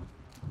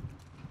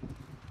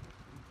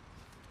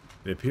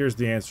 It appears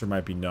the answer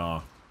might be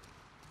nah.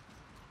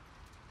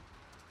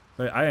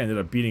 I ended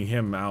up beating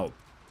him out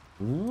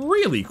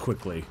really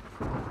quickly.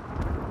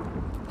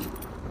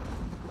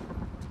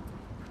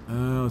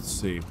 Let's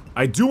see.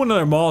 I do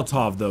another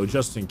Molotov, though,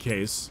 just in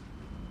case.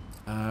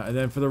 And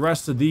then for the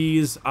rest of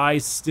these, I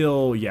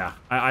still... Yeah,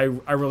 I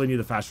really need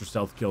the faster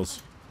stealth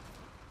kills.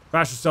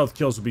 Faster stealth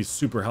kills would be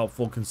super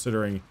helpful,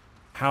 considering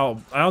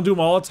how... I don't do them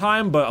all the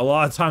time, but a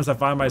lot of times I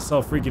find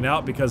myself freaking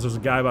out because there's a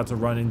guy about to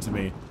run into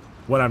me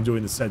when I'm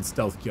doing the said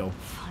stealth kill.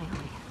 Finally.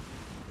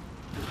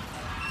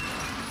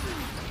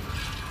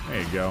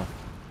 There you go.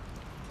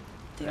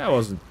 That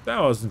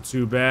wasn't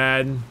too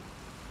bad.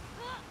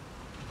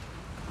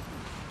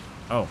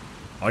 Oh,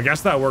 I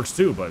guess that works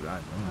too, but I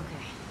don't know.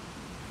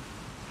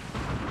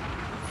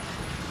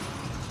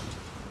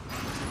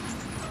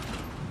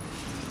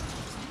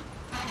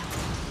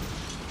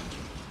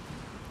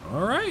 Okay.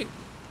 All right.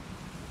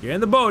 Get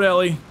in the boat,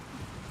 Ellie.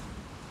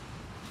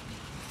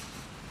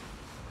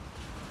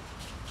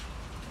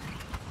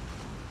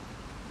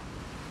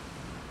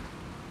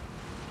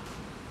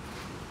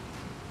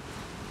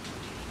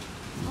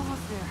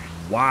 Almost there.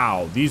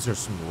 Wow, these are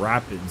some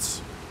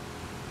rapids.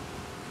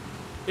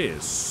 It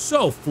is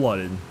so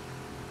flooded.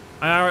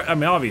 I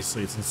mean,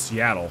 obviously, it's in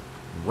Seattle.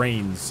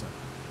 Rains.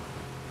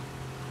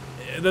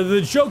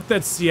 The joke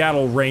that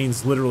Seattle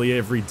rains literally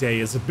every day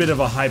is a bit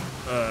of a hype.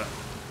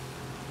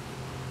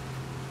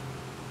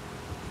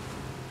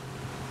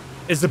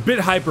 Is a bit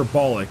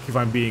hyperbolic, if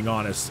I'm being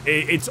honest.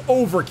 It's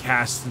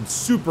overcast and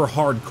super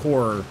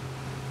hardcore,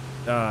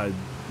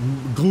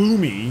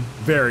 gloomy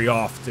very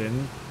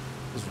often.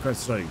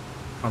 It's like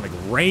on like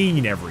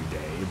rain every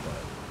day, but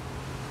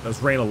it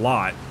does rain a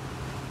lot.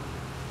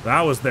 When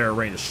I was there, it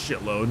rained a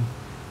shitload.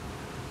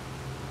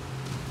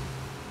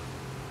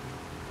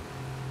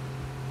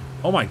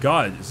 Oh my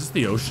god, is this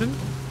the ocean?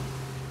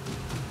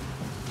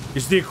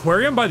 Is the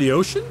aquarium by the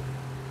ocean?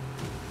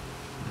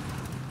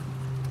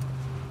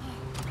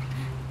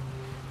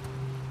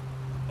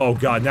 Oh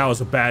god, now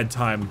is a bad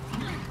time.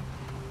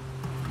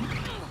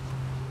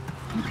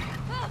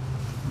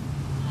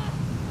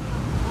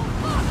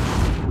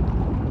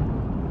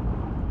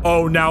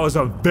 Oh, now is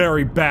a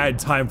very bad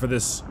time for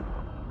this.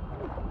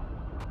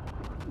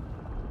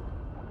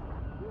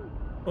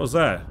 What was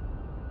that?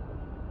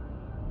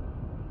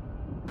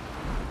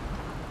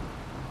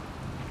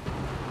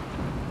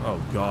 Oh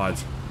god.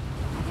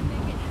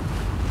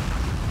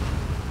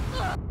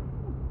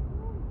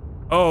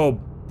 Oh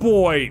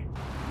boy.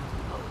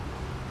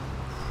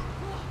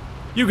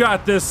 You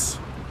got this.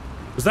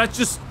 Was that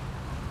just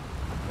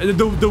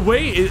the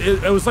way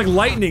it was like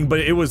lightning, but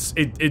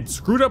it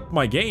screwed up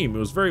my game. It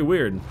was very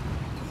weird.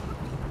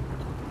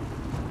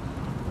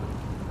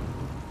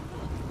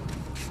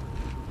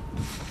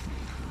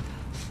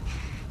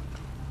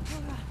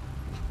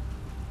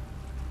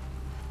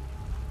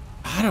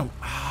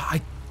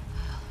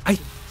 I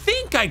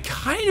think I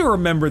kind of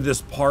remember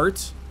this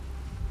part.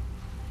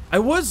 I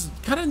was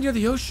kind of near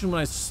the ocean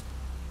when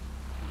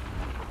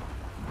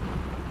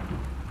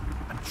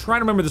I'm trying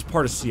to remember this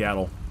part of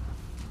Seattle.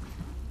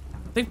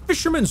 I think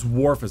Fisherman's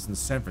Wharf is in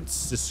San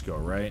Francisco,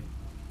 right?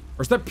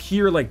 Or is that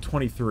Pier like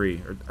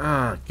 23?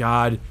 Or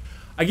god.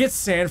 I get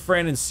San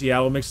Fran and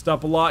Seattle mixed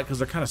up a lot because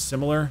they're kind of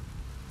similar.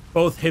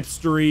 Both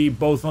hipstery,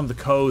 both on the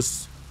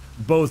coast,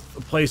 both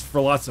a place for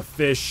lots of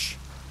fish,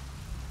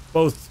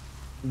 both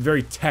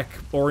very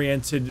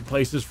tech-oriented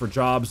places for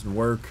jobs and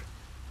work.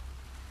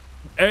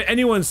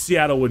 Anyone in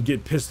Seattle would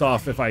get pissed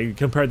off if I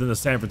compared them to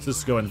San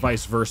Francisco and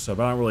vice versa,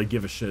 but I don't really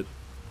give a shit.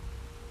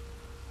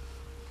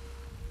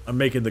 I'm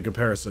making the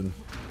comparison.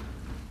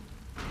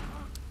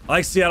 I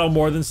like Seattle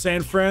more than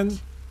San Fran,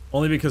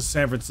 only because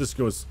San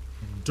Francisco is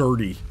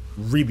dirty,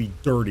 really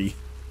dirty.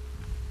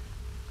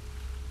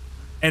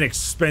 And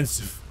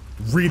expensive,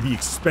 really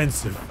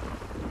expensive.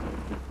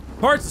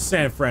 Parts of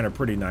San Fran are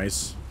pretty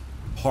nice.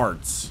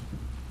 Parts.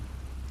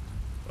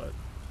 But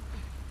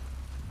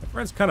San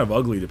Fran's kind of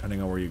ugly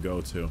depending on where you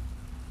go to.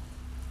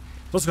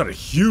 It's also got a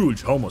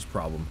huge homeless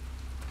problem.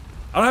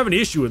 I don't have an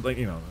issue with, like,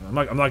 you know,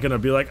 I'm not gonna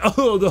be like,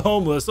 oh, the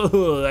homeless,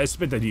 oh, I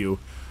spit at you.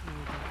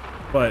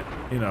 But,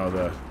 you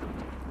know,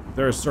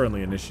 there is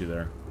certainly an issue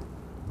there.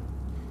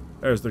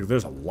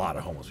 There's a lot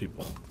of homeless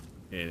people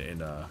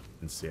in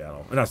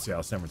Seattle. Not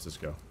Seattle, San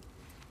Francisco.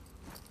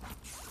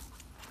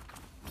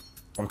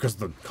 Well, because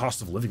the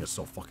cost of living is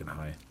so fucking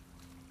high.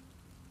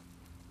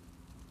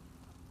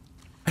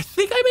 I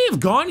think I may have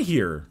gone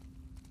here.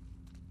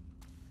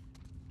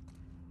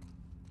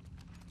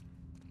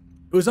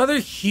 It was either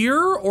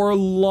here or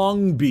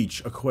Long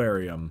Beach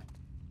Aquarium.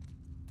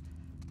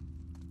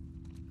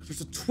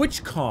 There's a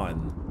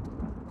TwitchCon.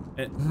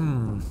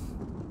 And,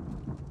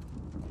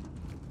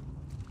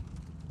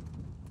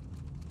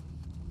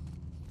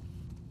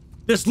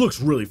 This looks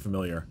really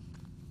familiar.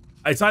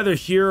 It's either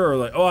here or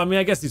like, oh, I mean,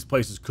 I guess these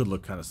places could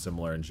look kind of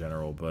similar in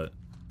general, but.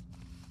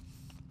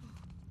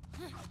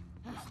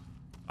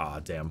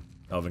 Ah, damn.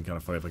 That would've been kind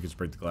of funny if I could just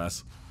break the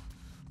glass.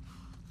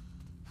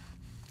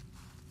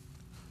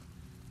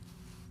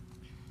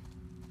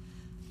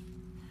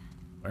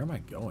 Where am I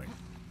going?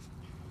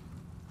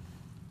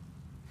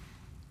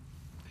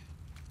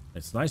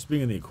 It's nice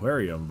being in the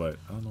aquarium, but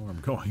I don't know where I'm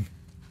going.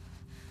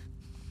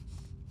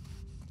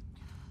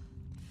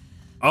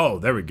 Oh,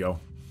 there we go.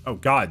 Oh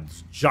god,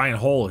 giant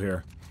hole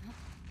here.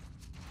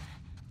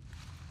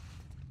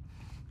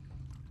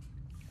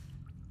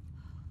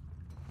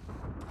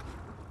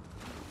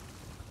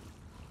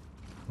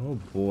 Oh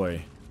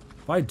boy.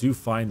 If I do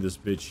find this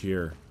bitch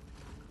here,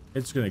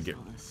 it's gonna get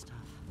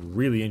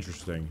really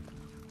interesting.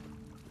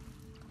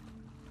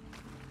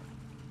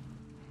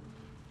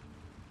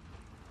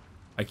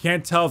 I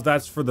can't tell if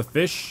that's for the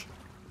fish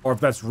or if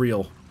that's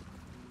real.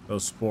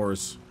 Those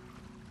spores.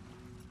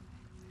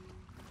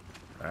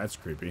 That's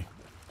creepy.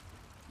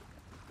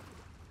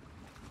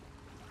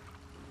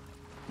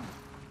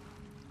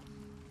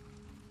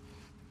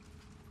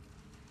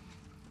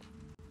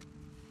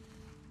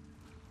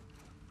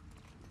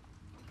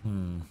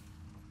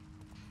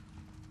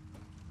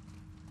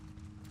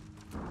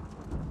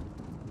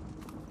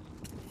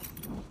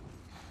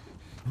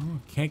 Oh,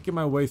 can't get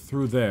my way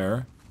through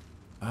there.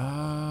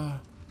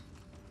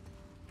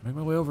 Make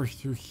my way over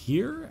through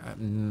here?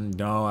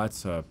 No,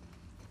 that's a...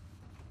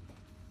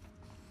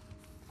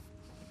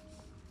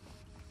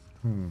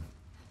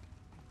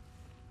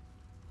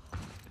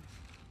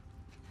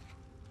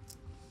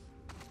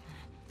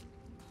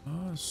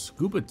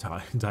 Scuba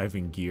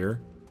diving gear.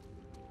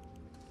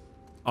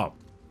 Oh.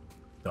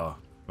 Duh.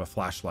 A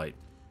flashlight.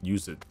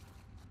 Use it.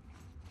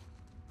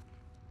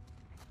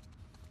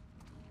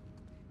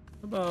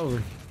 What about over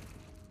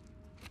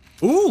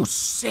here? Ooh,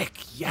 sick!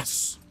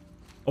 Yes!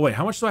 Oh wait,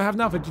 how much do I have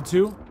now?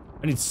 52?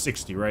 I need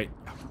 60, right?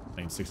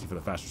 I need 60 for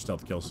the faster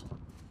stealth kills.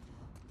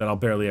 That I'll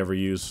barely ever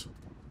use.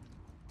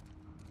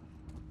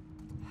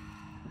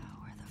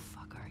 Where the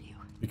fuck are you?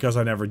 Because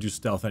I never do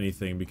stealth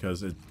anything,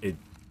 because it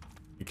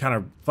kind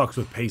of fucks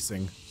with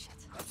pacing.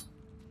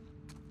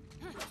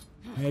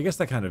 Yeah, I guess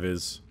that kind of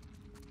is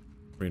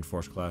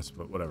reinforced class,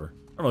 but whatever.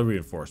 Not really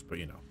reinforced, but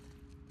you know.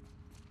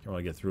 Can't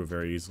really get through it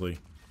very easily.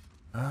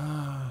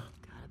 Gotta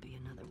be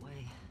another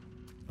way.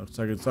 Looks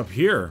like it's up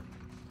here.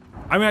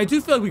 I mean, I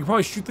do feel like we could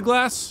probably shoot the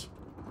glass,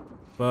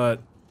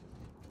 but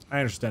I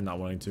understand not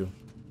wanting to.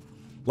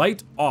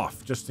 Light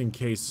off, just in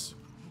case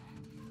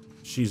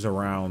she's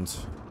around.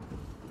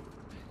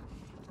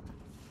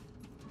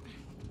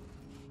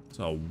 It's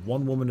a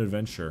one-woman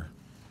adventure.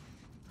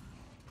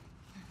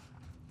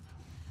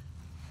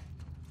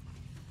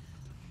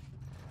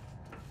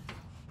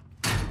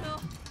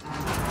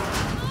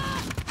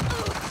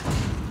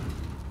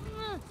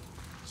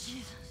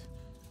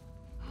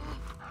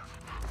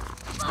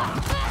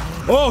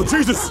 Oh,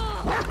 Jesus!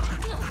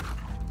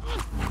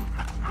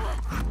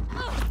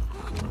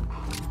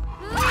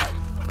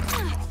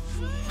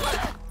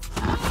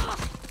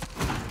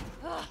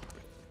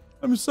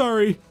 I'm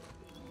sorry.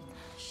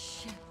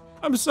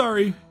 I'm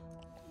sorry.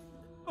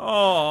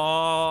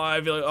 Oh,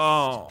 I feel like,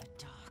 oh.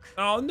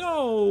 Oh,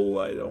 no,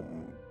 I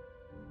don't.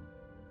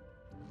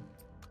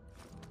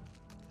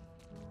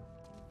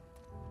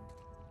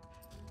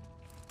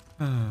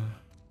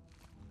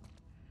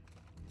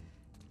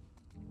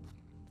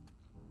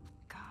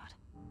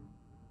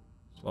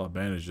 A lot of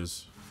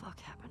bandages. What the fuck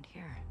happened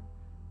here?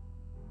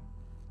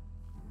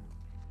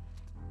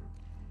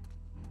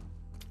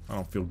 I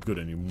don't feel good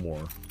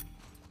anymore.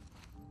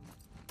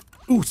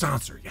 Ooh,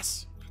 silencer,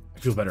 yes. I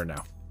feel better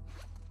now.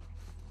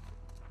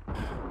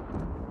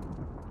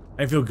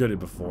 I feel good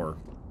before.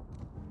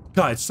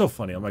 God, it's so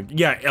funny. I'm like,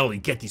 yeah, Ellie,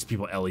 get these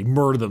people, Ellie.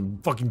 Murder them,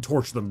 fucking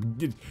torture them,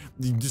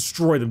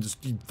 destroy them,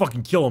 just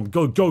fucking kill them.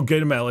 Go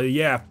get them, Ellie.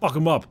 Yeah, fuck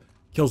them up.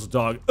 Kills the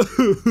dog.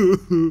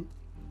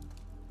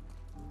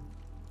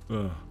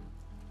 Ugh.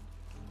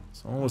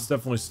 Someone was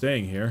definitely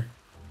staying here.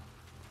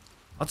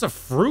 Lots of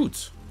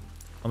fruit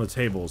on the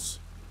tables.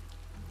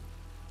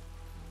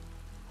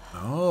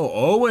 Oh,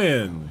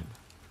 Owen.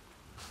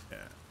 Yeah.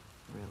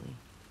 Really?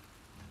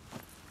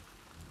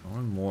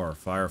 One more.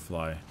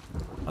 Firefly.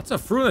 Lots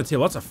of fruit on the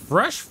table. Lots of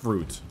fresh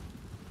fruit.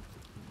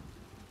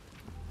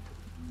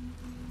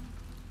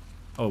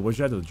 Oh, what'd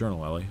you add to the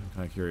journal, Ellie? I'm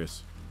kind of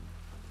curious.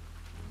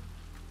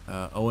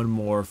 Owen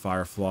Moore,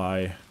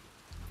 Firefly.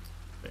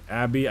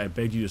 Abby, I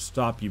begged you to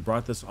stop. You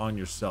brought this on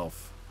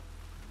yourself.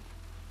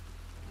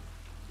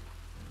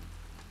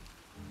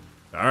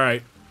 All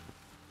right.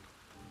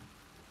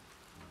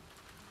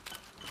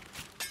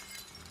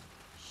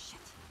 Shit.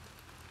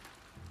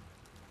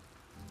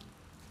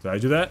 Did I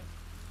do that?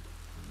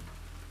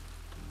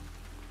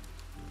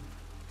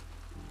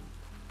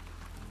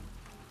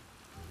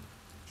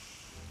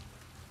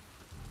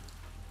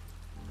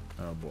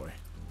 Oh boy.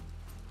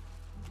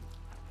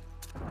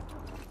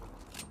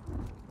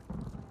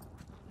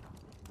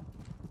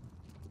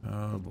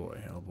 Oh boy,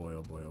 oh boy,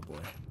 oh boy, oh boy.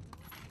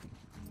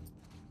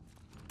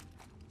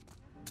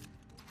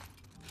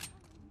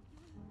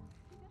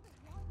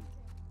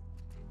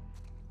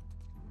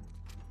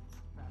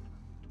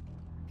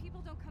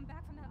 People don't come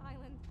back from that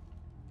island.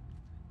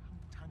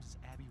 How many times has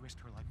Abby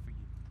risked her life for you?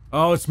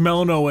 Oh, it's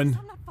Mel and Owen.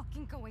 I'm not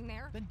fucking going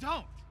there. Then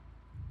don't!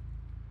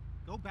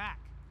 Go back.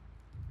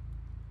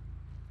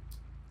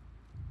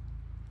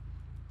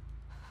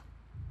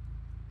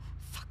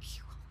 Fuck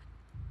you,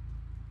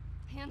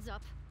 Owen. Hands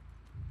up.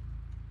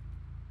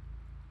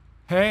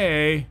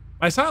 Hey,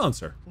 my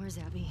silencer. Where's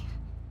Abby?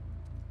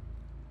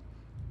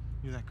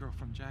 You're that girl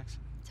from Jackson.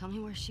 Tell me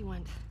where she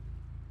went.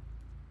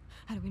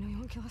 How do we know you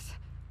won't kill us?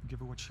 Give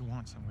her what she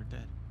wants and we're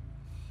dead.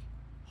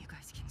 You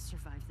guys can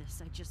survive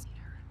this. I just need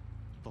her.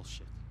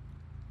 Bullshit.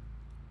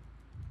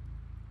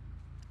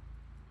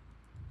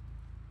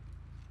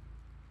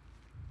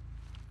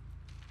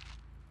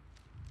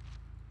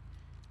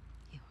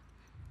 You.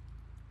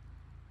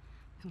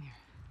 Come here.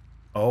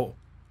 Oh,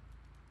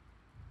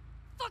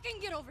 Fucking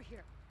get over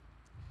here.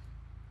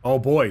 oh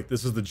boy,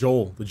 this is the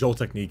Joel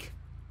technique.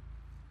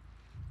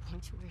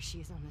 Point to where she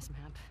is on this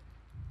map.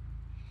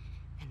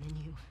 And then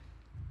you.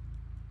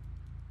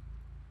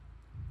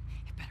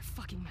 You better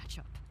fucking match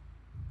up.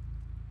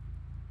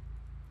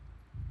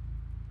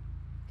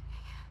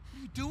 What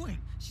are you doing?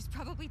 She's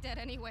probably dead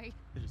anyway.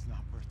 It is not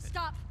worth it.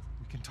 Stop.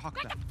 We can talk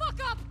Back about the it.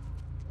 fuck up.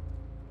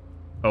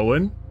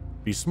 Owen,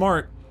 be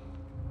smart.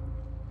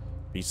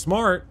 Be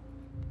smart.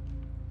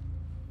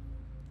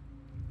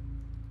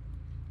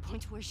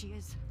 Point to where she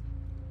is.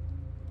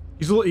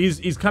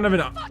 He's kind of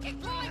in a...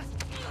 Fucking Christ.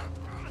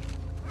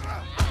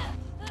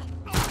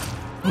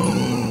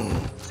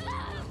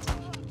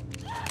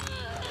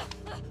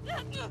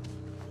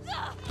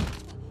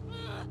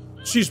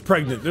 She's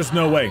pregnant. There's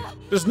no way.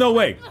 There's no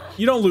way.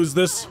 You don't lose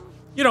this.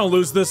 You don't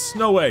lose this.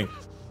 No way.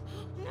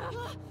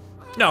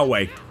 No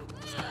way.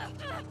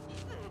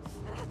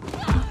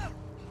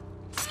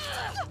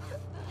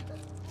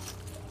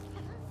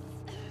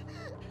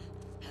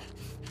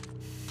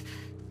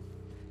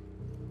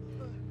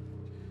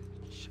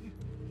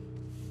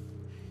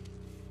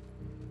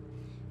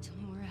 Tell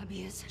me where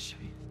Abby is.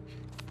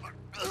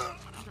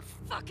 Where the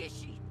fuck is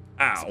she?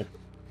 Ow.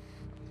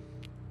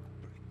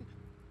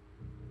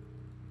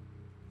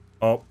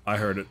 Oh, I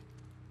heard it.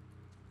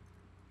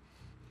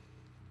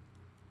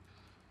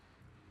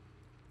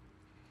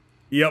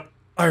 Yep,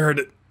 I heard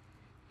it.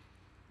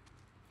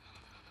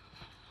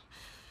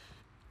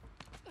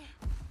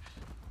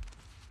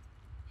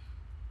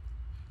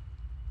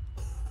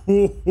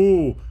 Ooh,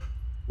 ooh,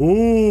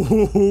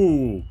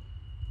 ooh.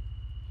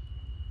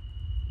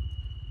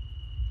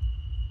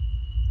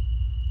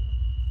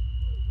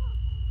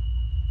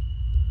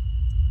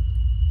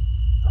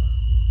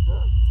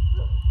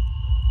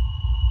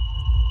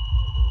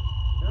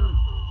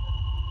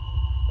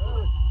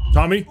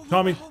 Tommy,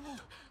 Tommy,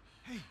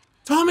 Hey,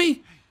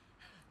 Tommy,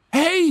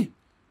 hey.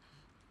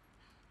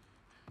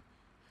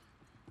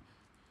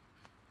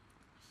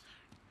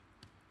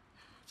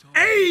 it's all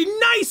Hey,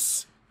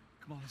 nice!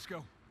 Come on, let's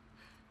go.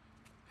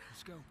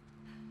 Let's go.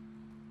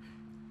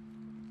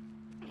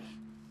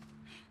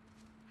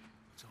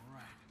 It's all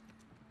right.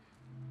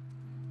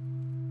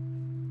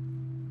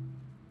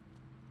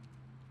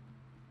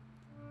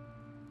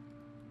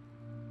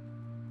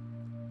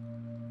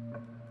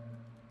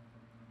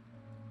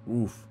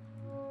 Oof.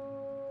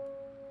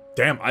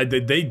 Damn,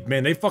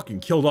 they fucking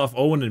killed off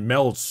Owen and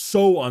Mel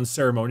so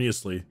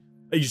unceremoniously.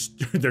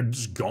 They're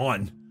just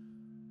gone.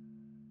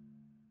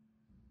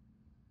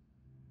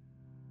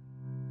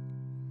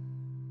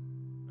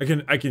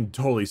 I can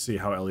totally see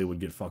how Ellie would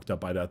get fucked up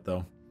by that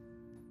though.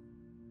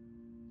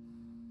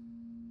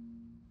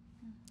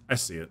 I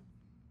see it.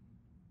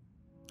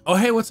 Oh,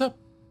 hey, what's up?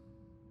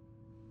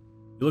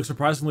 You look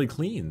surprisingly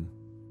clean.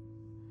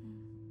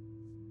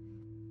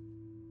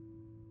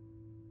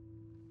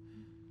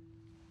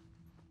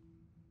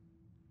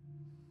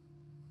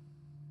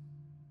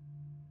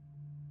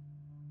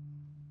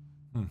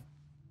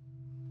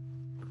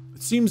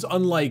 seems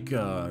unlike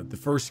the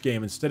first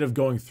game. Instead of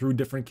going through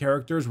different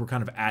characters, we're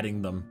kind of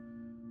adding them.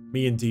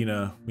 Me and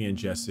Dina, me and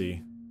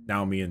Jesse,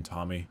 now me and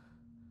Tommy.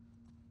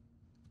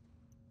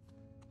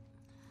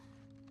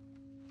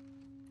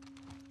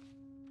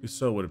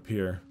 So it would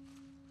appear.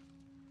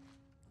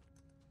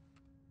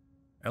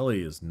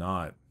 Ellie is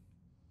not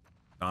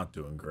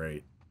doing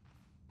great.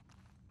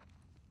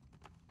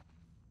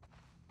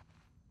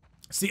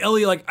 See,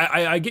 Ellie, like,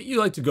 I get you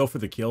like to go for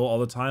the kill all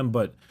the time,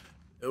 but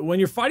when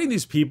you're fighting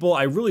these people,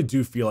 I really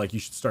do feel like you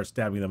should start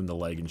stabbing them in the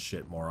leg and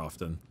shit more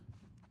often.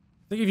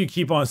 I think if you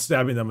keep on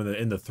stabbing them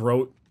in the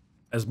throat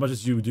as much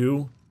as you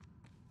do,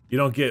 you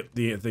don't get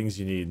the things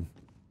you need.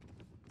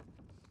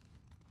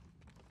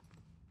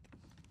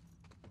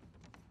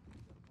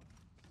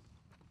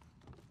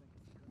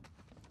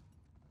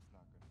 It's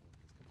not gonna work.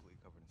 It's completely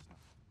covered in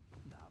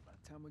snow. Nah, by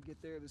the time we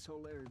get there, this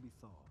whole area will be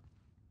thawed.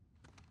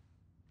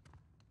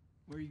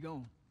 Where are you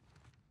going?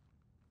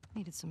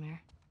 Needed some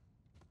air.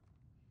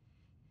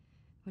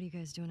 What are you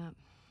guys doing up?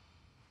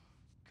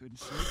 Couldn't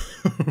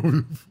sleep.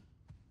 Come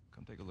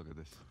take a look at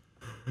this.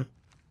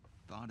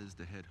 Thought is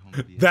to head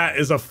home. That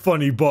is a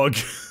funny bug.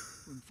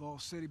 We're in Fall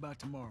City by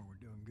tomorrow.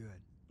 We're doing good.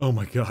 Oh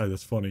my god,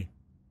 that's funny.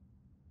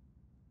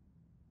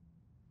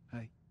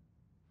 Hey,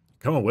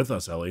 Come on with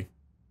us, Ellie.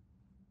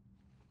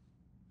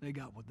 they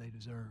got what they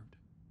deserved.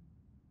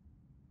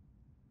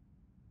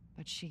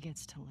 But she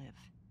gets to live.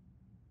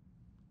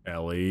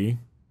 Ellie.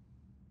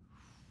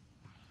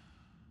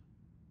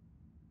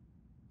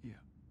 Yeah.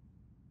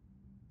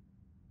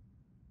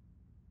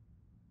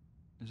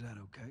 Is that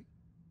okay?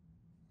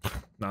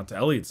 Not to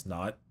Ellie, it's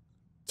not.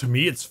 To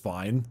me, it's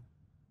fine.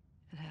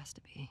 It has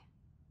to be.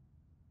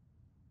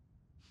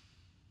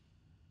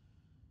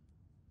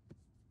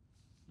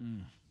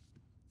 I'm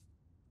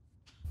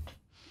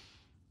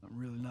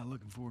really not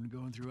looking forward to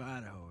going through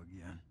Idaho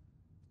again.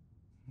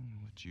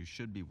 What you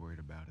should be worried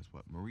about is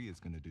what Maria's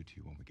gonna do to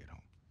you when we get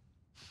home.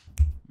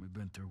 We've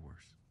been through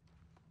worse.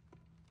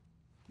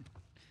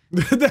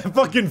 That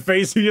fucking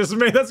face he just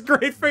made, that's a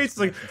great face.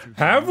 Like,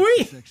 have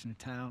we? Section of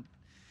town.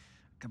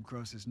 Come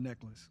across this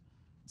necklace.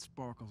 It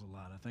sparkles a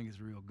lot. I think it's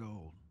real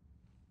gold.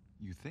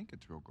 You think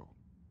it's real gold?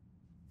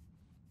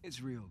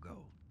 It's real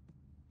gold.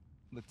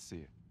 Let's see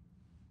it.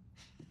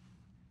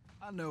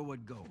 I know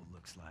what gold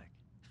looks like.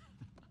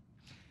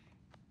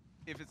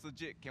 If it's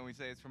legit, can we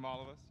say it's from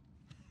all of us?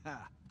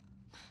 Ha!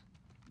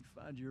 You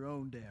find your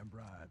own damn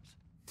bribes.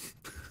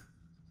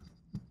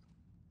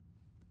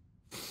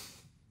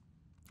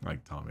 I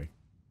like Tommy.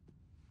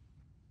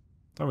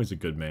 Tommy's a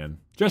good man.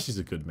 Jesse's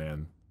a good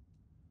man.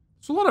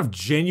 There's a lot of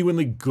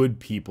genuinely good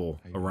people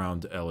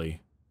around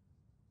Ellie.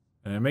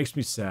 And it makes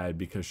me sad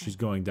because she's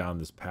going down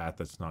this path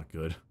that's not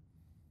good.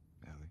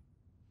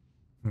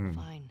 Ellie.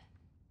 Fine.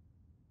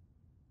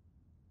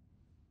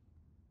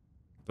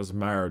 Doesn't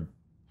matter.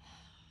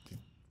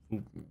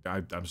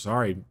 I'm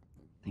sorry.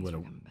 Thanks When for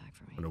a, coming back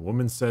for me. when a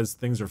woman says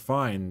things are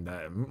fine,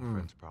 that,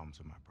 Friends' problems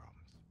are my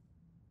problems.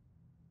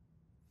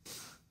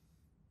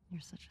 You're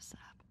such a sap.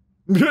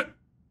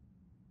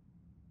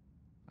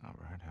 All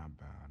right, how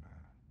about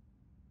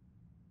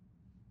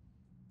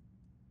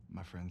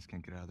my friends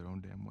can't get out of their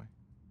own damn way?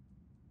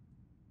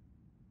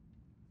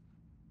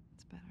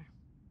 It's better.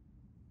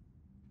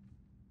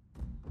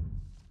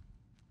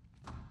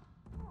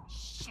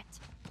 Shit.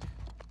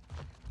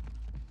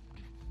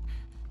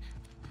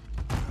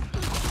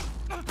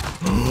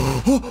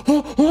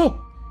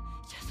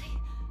 Jesse,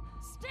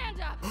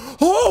 stand up.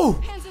 Oh!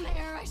 Hands in the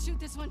air. I shoot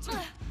this one too.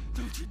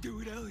 Don't you do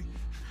it, Ellie.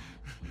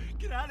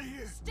 Get out of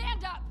here.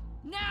 Stand up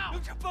now.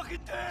 Don't you fucking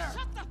dare.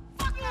 Shut the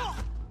fuck up.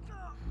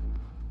 Fuck.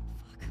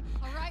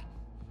 All right.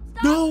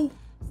 Stop. No!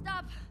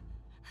 Stop.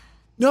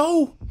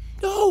 No!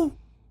 No!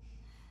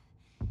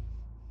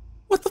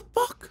 What the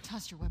fuck?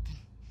 Toss your weapon.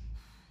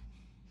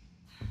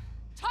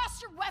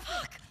 Toss your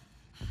weapon.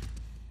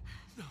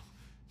 No.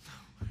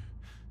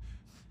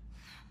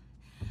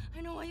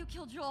 I know why you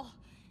killed Joel.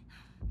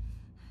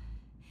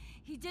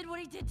 He did what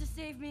he did to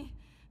save me.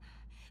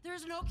 There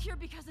is no cure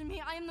because of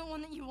me. I am the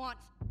one that you want.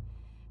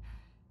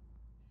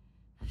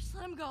 Just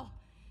let him go.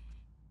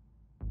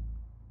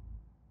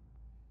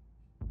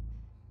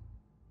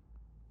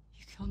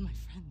 You killed my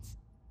friends.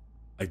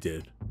 I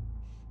did.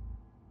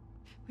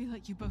 We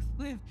let you both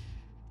live.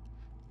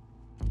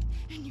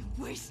 And you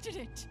wasted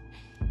it.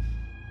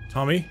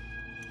 Tommy?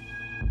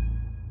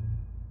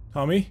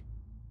 Tommy?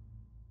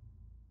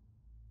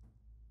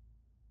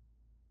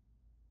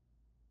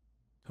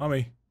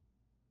 Tommy?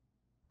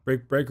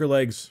 Break her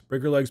legs.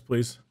 Break her legs,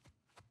 please.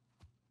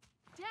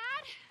 Dad?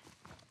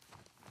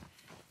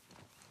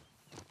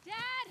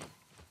 Dad?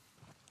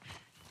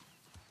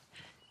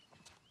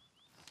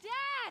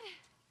 Dad?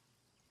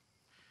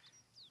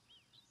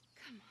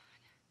 Come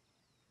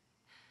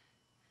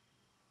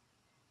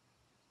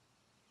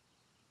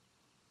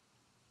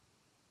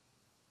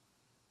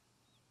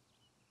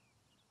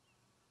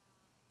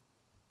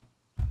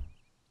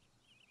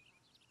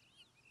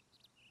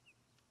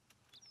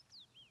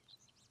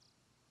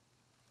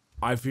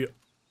on. I feel...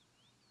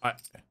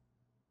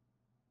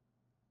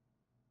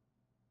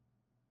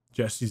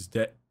 Jesse's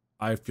dead.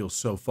 I feel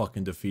so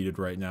fucking defeated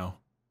right now.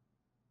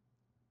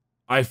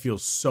 I feel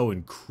so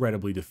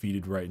incredibly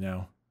defeated right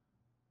now.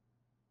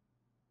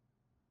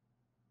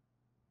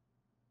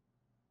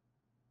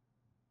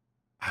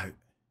 I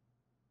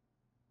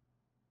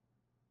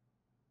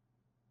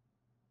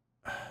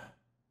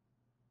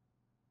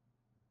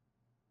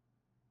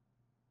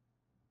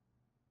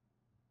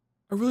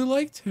really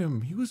liked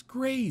him. He was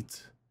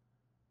great.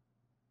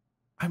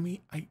 I mean,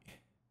 who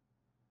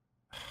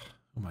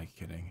am I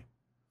kidding?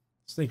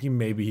 I was thinking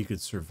maybe he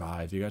could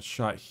survive. He got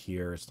shot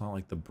here. It's not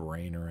like the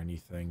brain or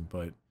anything,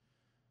 but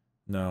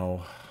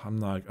no, I'm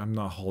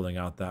not holding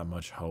out that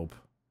much hope.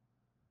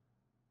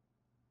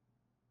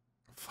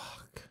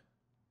 Fuck.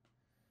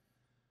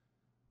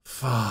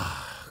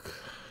 Fuck.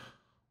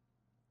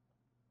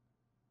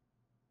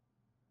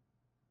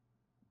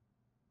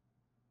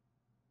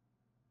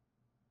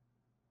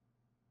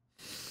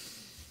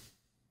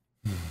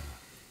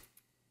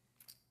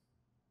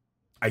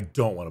 I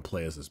don't want to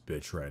play as this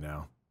bitch right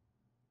now.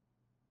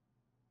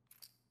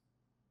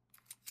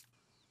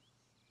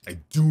 I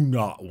do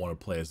not want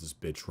to play as this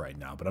bitch right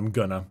now, but I'm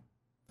gonna.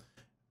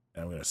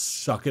 And I'm gonna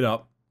suck it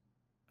up.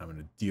 I'm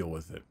gonna deal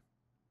with it.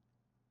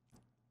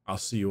 I'll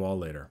see you all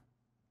later.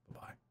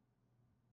 Bye-bye.